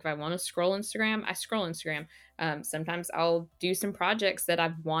Facebook. If I want to scroll Instagram, I scroll Instagram. Sometimes I'll do some projects that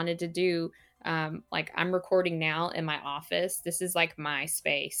I've wanted to do. Like I'm recording now in my office. This is like my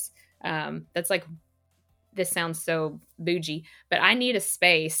space. That's like, this sounds so bougie, but I need a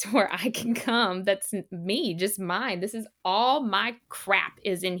space where I can come. That's me, just mine. This is all my crap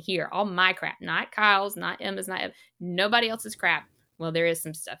is in here. All my crap, not Kyle's, not Emma's, nobody else's crap. Well, there is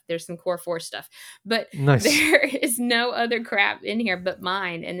some stuff. There's some Core 4 stuff, but nice. There is no other crap in here but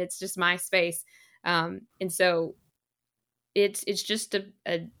mine. And it's just my space. And so it's just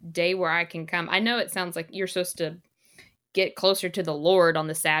a day where I can come. I know it sounds like you're supposed to get closer to the Lord on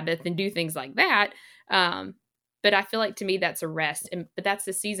the Sabbath and do things like that. But I feel like to me that's a rest, but that's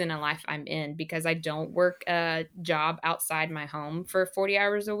the season in life I'm in because I don't work a job outside my home for 40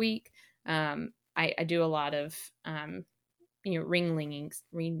 hours a week. I do a lot of, ring leading,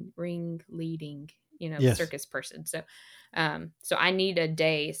 Yes. circus person. So I need a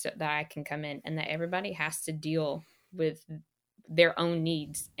day so that I can come in and that everybody has to deal with their own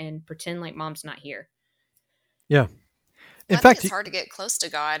needs and pretend like mom's not here. Yeah. In fact, it's hard to get close to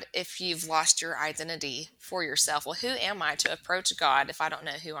God if you've lost your identity for yourself. Well, who am I to approach God if I don't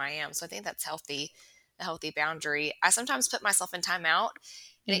know who I am? So I think that's a healthy boundary. I sometimes put myself in timeout,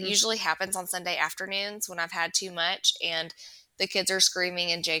 and it usually happens on Sunday afternoons when I've had too much and the kids are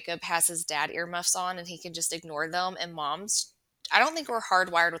screaming and Jacob has his dad earmuffs on and he can just ignore them. And moms, I don't think we're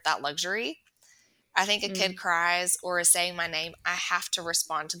hardwired with that luxury. I think a kid cries or is saying my name, I have to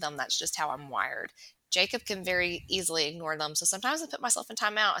respond to them. That's just how I'm wired. Jacob can very easily ignore them. So sometimes I put myself in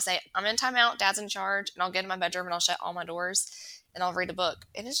timeout. I say, I'm in timeout, Dad's in charge, and I'll get in my bedroom and I'll shut all my doors and I'll read a book.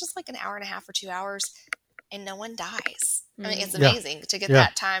 And it's just like an hour and a half or 2 hours and no one dies. I mean, it's amazing to get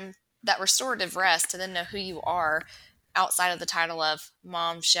that time, that restorative rest, to then know who you are outside of the title of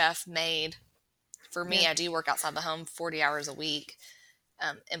mom, chef, maid. For me, I do work outside the home 40 hours a week.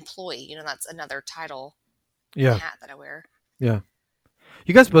 Employee, that's another title hat that I wear. Yeah.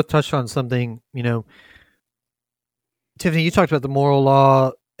 You guys both touched on something, Tiffany, you talked about the moral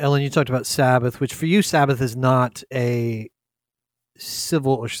law. Ellen, you talked about Sabbath, which for you, Sabbath is not a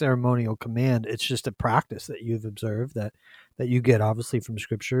civil or ceremonial command. It's just a practice that you've observed that you get obviously from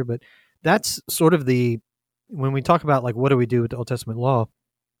Scripture. But that's sort of when we talk about like, what do we do with the Old Testament law?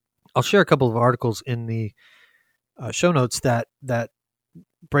 I'll share a couple of articles in the show notes that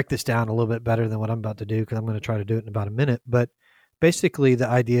break this down a little bit better than what I'm about to do, because I'm going to try to do it in about a minute. But basically, the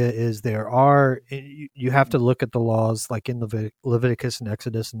idea is you have to look at the laws like in Leviticus and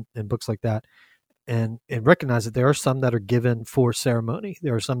Exodus and books like that, and recognize that there are some that are given for ceremony.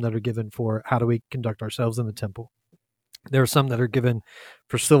 There are some that are given for how do we conduct ourselves in the temple. There are some that are given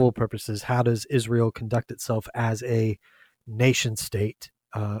for civil purposes. How does Israel conduct itself as a nation state,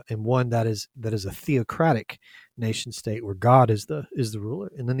 and one that is a theocratic nation state where God is the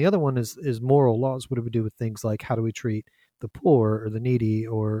ruler. And then the other one is moral laws. What do we do with things like how do we treat the poor or the needy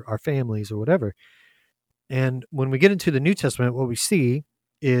or our families or whatever? And when we get into the New Testament, what we see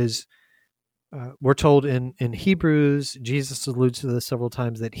is we're told in Hebrews, Jesus alludes to this several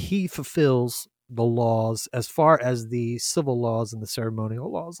times, that he fulfills the laws as far as the civil laws and the ceremonial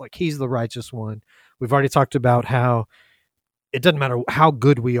laws. Like he's the righteous one. We've already talked about how it doesn't matter how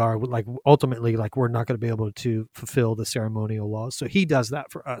good we are, like ultimately, like we're not going to be able to fulfill the ceremonial laws. So he does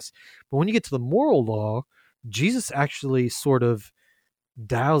that for us. But when you get to the moral law, Jesus actually sort of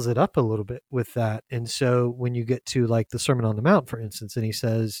dials it up a little bit with that. And so when you get to like the Sermon on the Mount, for instance, and he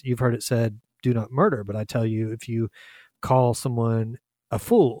says, you've heard it said, do not murder. But I tell you, if you call someone a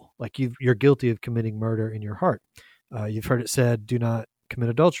fool, like you're guilty of committing murder in your heart. You've heard it said, do not commit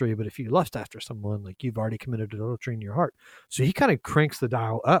adultery, but if you lust after someone, like you've already committed adultery in your heart. So he kind of cranks the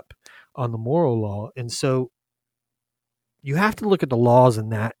dial up on the moral law. And so you have to look at the laws in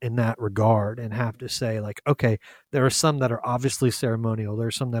that regard and have to say, like, okay, there are some that are obviously ceremonial. There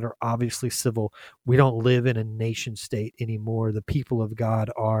are some that are obviously civil. We don't live in a nation state anymore. The people of God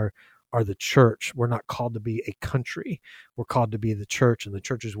are the church. We're not called to be a country. We're called to be the church, and the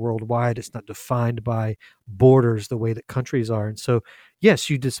church is worldwide. It's not defined by borders the way that countries are. And so, yes,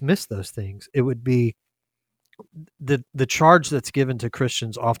 you dismiss those things. It would be the charge that's given to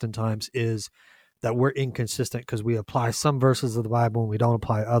Christians oftentimes is that we're inconsistent because we apply some verses of the Bible and we don't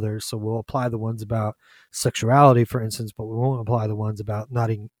apply others. So we'll apply the ones about sexuality, for instance, but we won't apply the ones about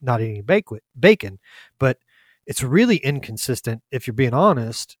not eating bacon. But it's really inconsistent, if you're being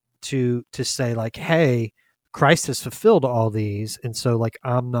honest, to say, like, hey, Christ has fulfilled all these, and so, like,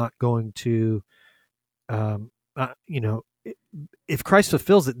 I'm not going to, if Christ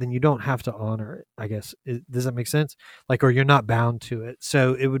fulfills it, then you don't have to honor it, I guess. Does that make sense? Like, or you're not bound to it.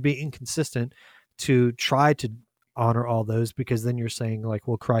 So it would be inconsistent to try to honor all those, because then you're saying, like,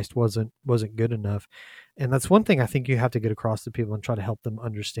 well, Christ wasn't good enough. And that's one thing I think you have to get across to people and try to help them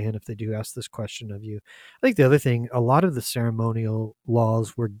understand if they do ask this question of you. I think the other thing, a lot of the ceremonial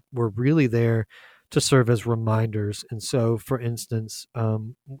laws were really there to serve as reminders. And so, for instance,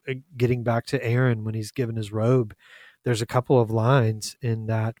 getting back to Aaron, when he's given his robe, there's a couple of lines in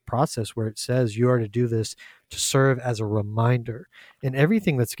that process where it says you are to do this to serve as a reminder. And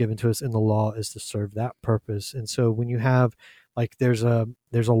everything that's given to us in the law is to serve that purpose. And so when you have, like, there's a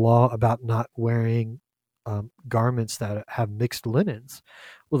law about not wearing garments that have mixed linens.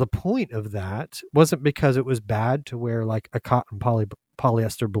 Well, the point of that wasn't because it was bad to wear, like, a cotton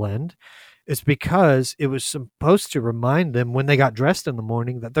polyester blend. It's because it was supposed to remind them when they got dressed in the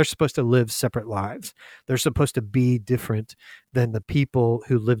morning that they're supposed to live separate lives. They're supposed to be different than the people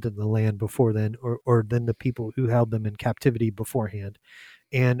who lived in the land before then, or than the people who held them in captivity beforehand.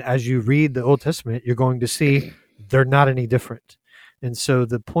 And as you read the Old Testament, you're going to see they're not any different. And so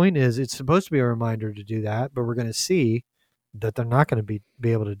the point is, it's supposed to be a reminder to do that, but we're going to see that they're not going to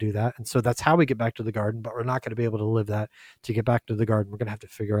be able to do that. And so that's how we get back to the garden, but we're not going to be able to live that. To get back to the garden, we're going to have to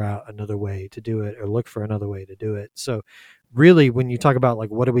figure out another way to do it, or look for another way to do it. So really, when you talk about,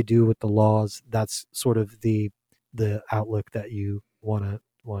 like, what do we do with the laws, that's sort of the outlook that you want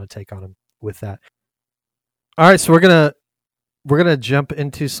to take on them with that. All right. So we're going to jump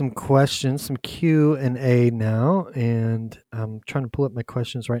into some questions, some Q&A now. And I'm trying to pull up my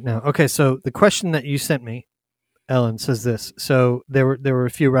questions right now. Okay. So the question that you sent me, Ellen, says this. So there were a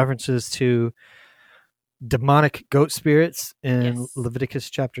few references to demonic goat spirits in Leviticus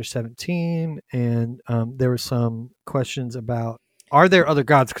chapter 17, and there were some questions about, are there other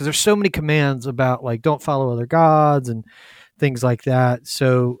gods? Because there's so many commands about, like, don't follow other gods and things like that.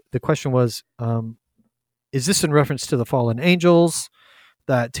 So the question was, is this in reference to the fallen angels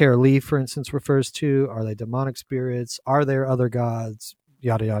that Tara Lee, for instance, refers to? Are they demonic spirits? Are there other gods?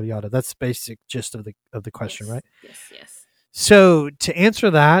 Yada, yada, yada. That's the basic gist of the question, right? Yes. So to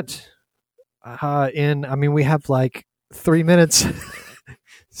answer that, we have like 3 minutes.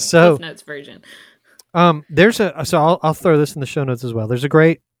 So Notes version. I'll throw this in the show notes as well. There's a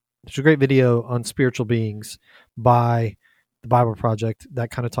great video on spiritual beings by the Bible Project that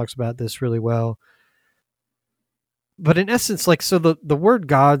kind of talks about this really well. But in essence, like, so the word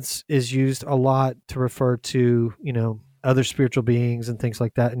gods is used a lot to refer to, other spiritual beings and things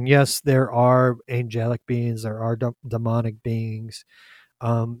like that. And yes, there are angelic beings, there are demonic beings.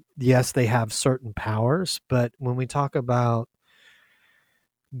 Yes, they have certain powers, but when we talk about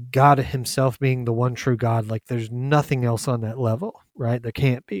God himself being the one true God, like, there's nothing else on that level, right? There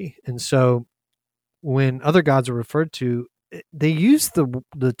can't be. And so when other gods are referred to, they use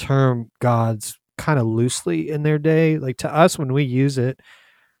the term gods kind of loosely in their day. Like, to us, when we use it,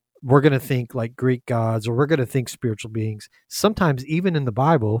 we're going to think like Greek gods, or we're going to think spiritual beings. Sometimes even in the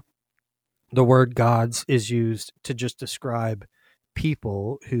Bible, the word gods is used to just describe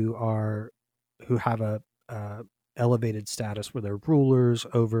people who have a elevated status, where they're rulers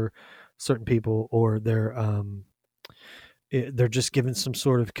over certain people, or they're just given some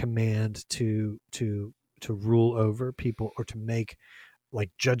sort of command to rule over people, or to make, like,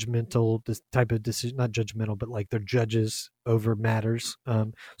 judgmental, this type of decision, not judgmental, but like they're judges over matters.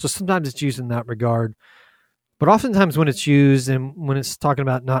 So sometimes it's used in that regard, but oftentimes when it's used and when it's talking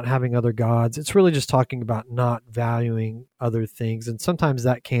about not having other gods, it's really just talking about not valuing other things. And sometimes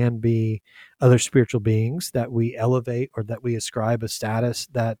that can be other spiritual beings that we elevate, or that we ascribe a status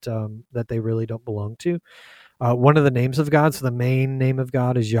that they really don't belong to. One of the names of God, so the main name of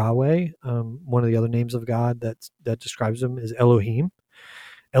God is Yahweh. One of the other names of God that describes him is Elohim.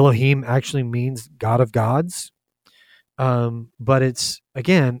 Elohim actually means God of gods. But it's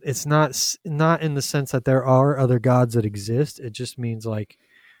not in the sense that there are other gods that exist. It just means like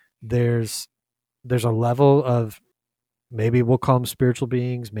there's a level of, maybe we'll call them spiritual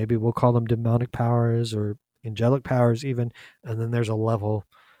beings, maybe we'll call them demonic powers or angelic powers even, and then there's a level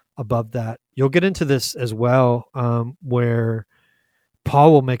above that. You'll get into this as well, where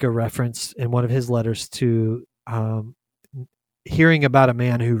Paul will make a reference in one of his letters to hearing about a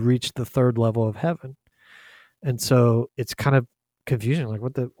man who reached the third level of heaven. And so it's kind of confusing, like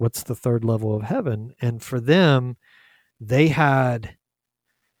what's the third level of heaven? And for them, they had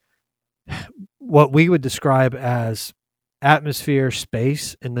what we would describe as atmosphere,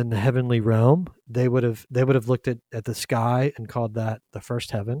 space, and then the heavenly realm. They would have looked at the sky and called that the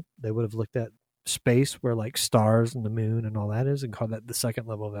first heaven. They would have looked at space, where like stars and the moon and all that is, and called that the second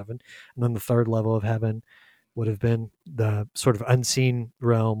level of heaven. And then the third level of heaven would have been the sort of unseen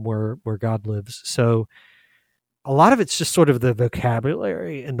realm where God lives. So a lot of it's just sort of the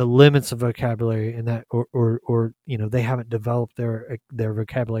vocabulary and the limits of vocabulary, and that, or they haven't developed their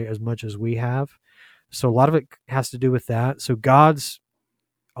vocabulary as much as we have. So a lot of it has to do with that. So God's,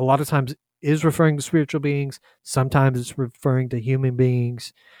 a lot of times, is referring to spiritual beings. Sometimes it's referring to human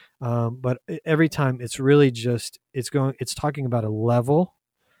beings. But every time it's really just, it's talking about a level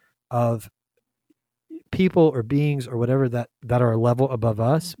of people or beings or whatever that are a level above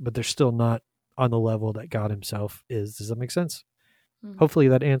us, but they're still not on the level that God himself is. Does that make sense? Mm-hmm. Hopefully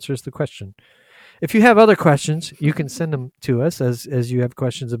that answers the question. If you have other questions, you can send them to us as you have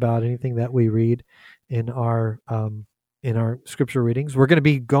questions about anything that we read in our scripture readings. We're going to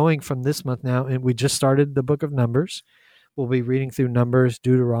be going from this month now, and we just started the book of Numbers. We'll be reading through Numbers,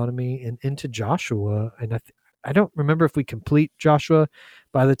 Deuteronomy, and into Joshua. And I don't remember if we complete Joshua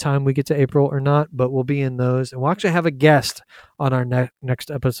by the time we get to April or not, but we'll be in those. And we'll actually have a guest on our next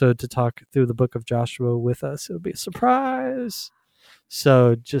episode to talk through the book of Joshua with us. It'll be a surprise.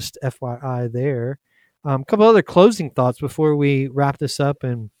 So just FYI there. A couple other closing thoughts before we wrap this up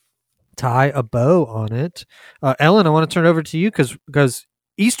and tie a bow on it. Ellen, I want to turn it over to you because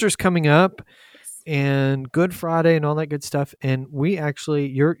Easter's coming up and Good Friday and all that good stuff. And we actually,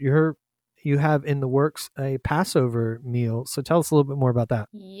 you have in the works a Passover meal. So tell us a little bit more about that.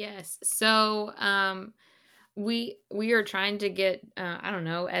 Yes. So we are trying to get,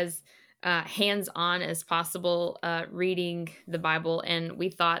 as hands-on as possible reading the Bible. And we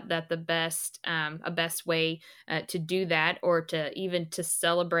thought that a best way to do that, or to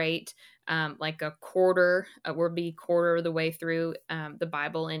celebrate like a quarter, we'll be quarter of the way through the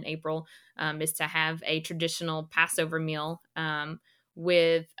Bible in April, is to have a traditional Passover meal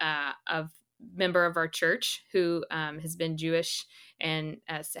with a member of our church who has been Jewish and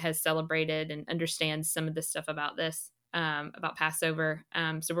has celebrated and understands some of the stuff about this, about Passover.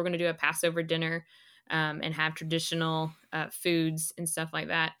 So we're going to do a Passover dinner and have traditional foods and stuff like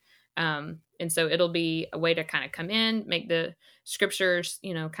that. And so it'll be a way to kind of come in, make the scriptures,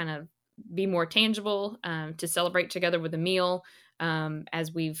 kind of be more tangible, to celebrate together with a meal,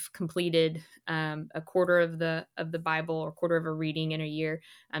 as we've completed a quarter of the Bible, or quarter of a reading in a year.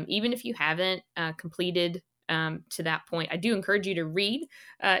 Even if you haven't completed to that point, I do encourage you to read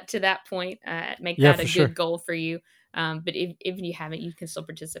to that point, make that a good goal for you. But if you haven't, you can still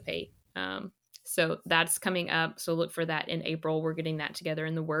participate. So that's coming up. So look for that in April. We're getting that together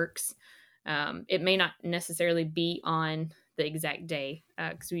in the works. It may not necessarily be on the exact day,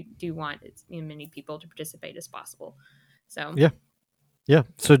 because we do want as many people to participate as possible. So yeah.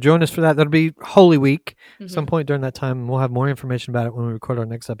 So join us for that. That'll be Holy Week, some point during that time. And we'll have more information about it when we record our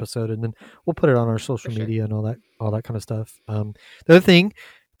next episode, and then we'll put it on our social media and all that kind of stuff. The other thing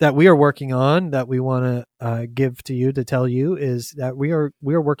that we are working on that we want to give to you, to tell you, is that we are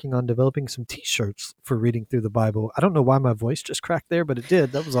working on developing some T-shirts for reading through the Bible. I don't know why my voice just cracked there, but it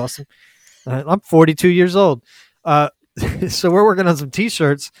did. That was awesome. I'm 42 years old. So we're working on some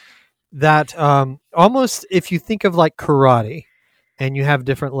T-shirts that almost, if you think of like karate, and you have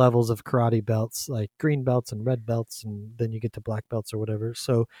different levels of karate belts, like green belts and red belts, and then you get to black belts or whatever.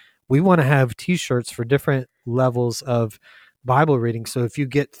 So we want to have T-shirts for different levels of Bible reading. So if you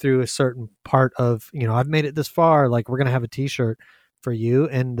get through a certain part of, I've made it this far, like we're going to have a T-shirt for you.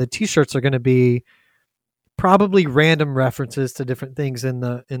 And the T-shirts are going to be probably random references to different things in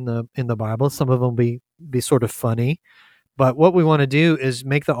the Bible. Some of them be sort of funny, but what we want to do is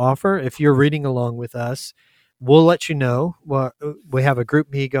make the offer. If you're reading along with us, we'll let you know. Well, we have a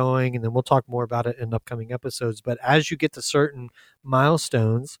group me going, and then we'll talk more about it in upcoming episodes. But as you get to certain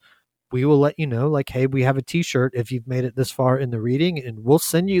milestones, we will let you know, like, hey, we have a t-shirt if you've made it this far in the reading, and we'll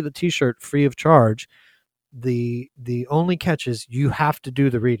send you the t-shirt free of charge. The only catch is you have to do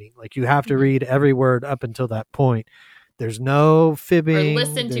the reading. Like, you have to read every word up until that point. There's no fibbing. Or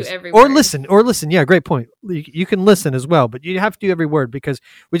listen to every word. Or listen. Yeah, great point. You can listen as well, but you have to do every word, because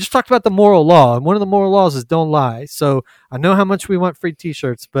we just talked about the moral law, and one of the moral laws is don't lie. So I know how much we want free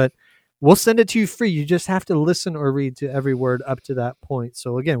t-shirts, but we'll send it to you free. You just have to listen or read to every word up to that point.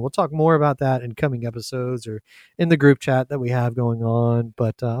 So again, we'll talk more about that in coming episodes or in the group chat that we have going on.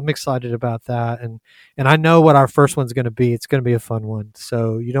 But I'm excited about that. And I know what our first one's going to be. It's going to be a fun one.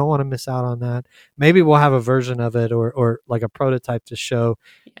 So you don't want to miss out on that. Maybe we'll have a version of it or like a prototype to show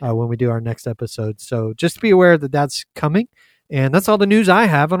when we do our next episode. So just be aware that that's coming. And that's all the news I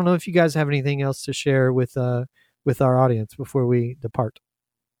have. I don't know if you guys have anything else to share with our audience before we depart.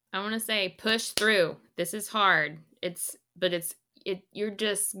 I want to say push through. This is hard. You're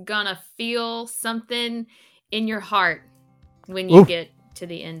just gonna feel something in your heart when you get to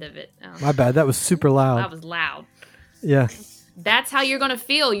the end of it. Oh. My bad. That was super loud. That was loud. Yeah. That's how you're gonna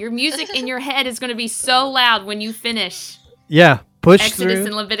feel. Your music in your head is gonna be so loud when you finish. Yeah. Push Exodus through.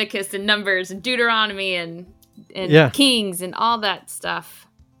 and Leviticus and Numbers and Deuteronomy and Kings and all that stuff.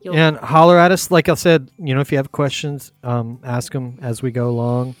 And holler at us. Like I said, if you have questions, ask them as we go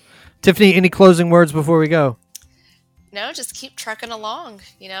along. Tiffany, any closing words before we go? No, just keep trucking along.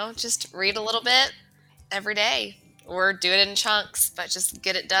 Just read a little bit every day, or do it in chunks, but just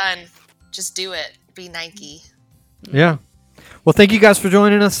get it done. Just do it. Be Nike. Yeah. Well, thank you guys for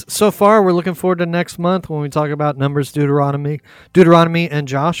joining us so far. We're looking forward to next month when we talk about Numbers, Deuteronomy, and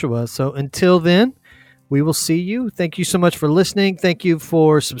Joshua. So until then, we will see you. Thank you so much for listening. Thank you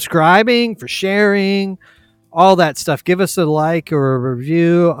for subscribing, for sharing, all that stuff. Give us a like or a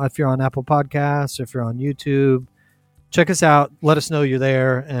review if you're on Apple Podcasts, if you're on YouTube. Check us out. Let us know you're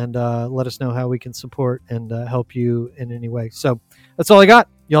there, and let us know how we can support and help you in any way. So that's all I got.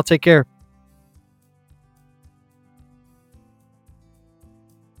 Y'all take care.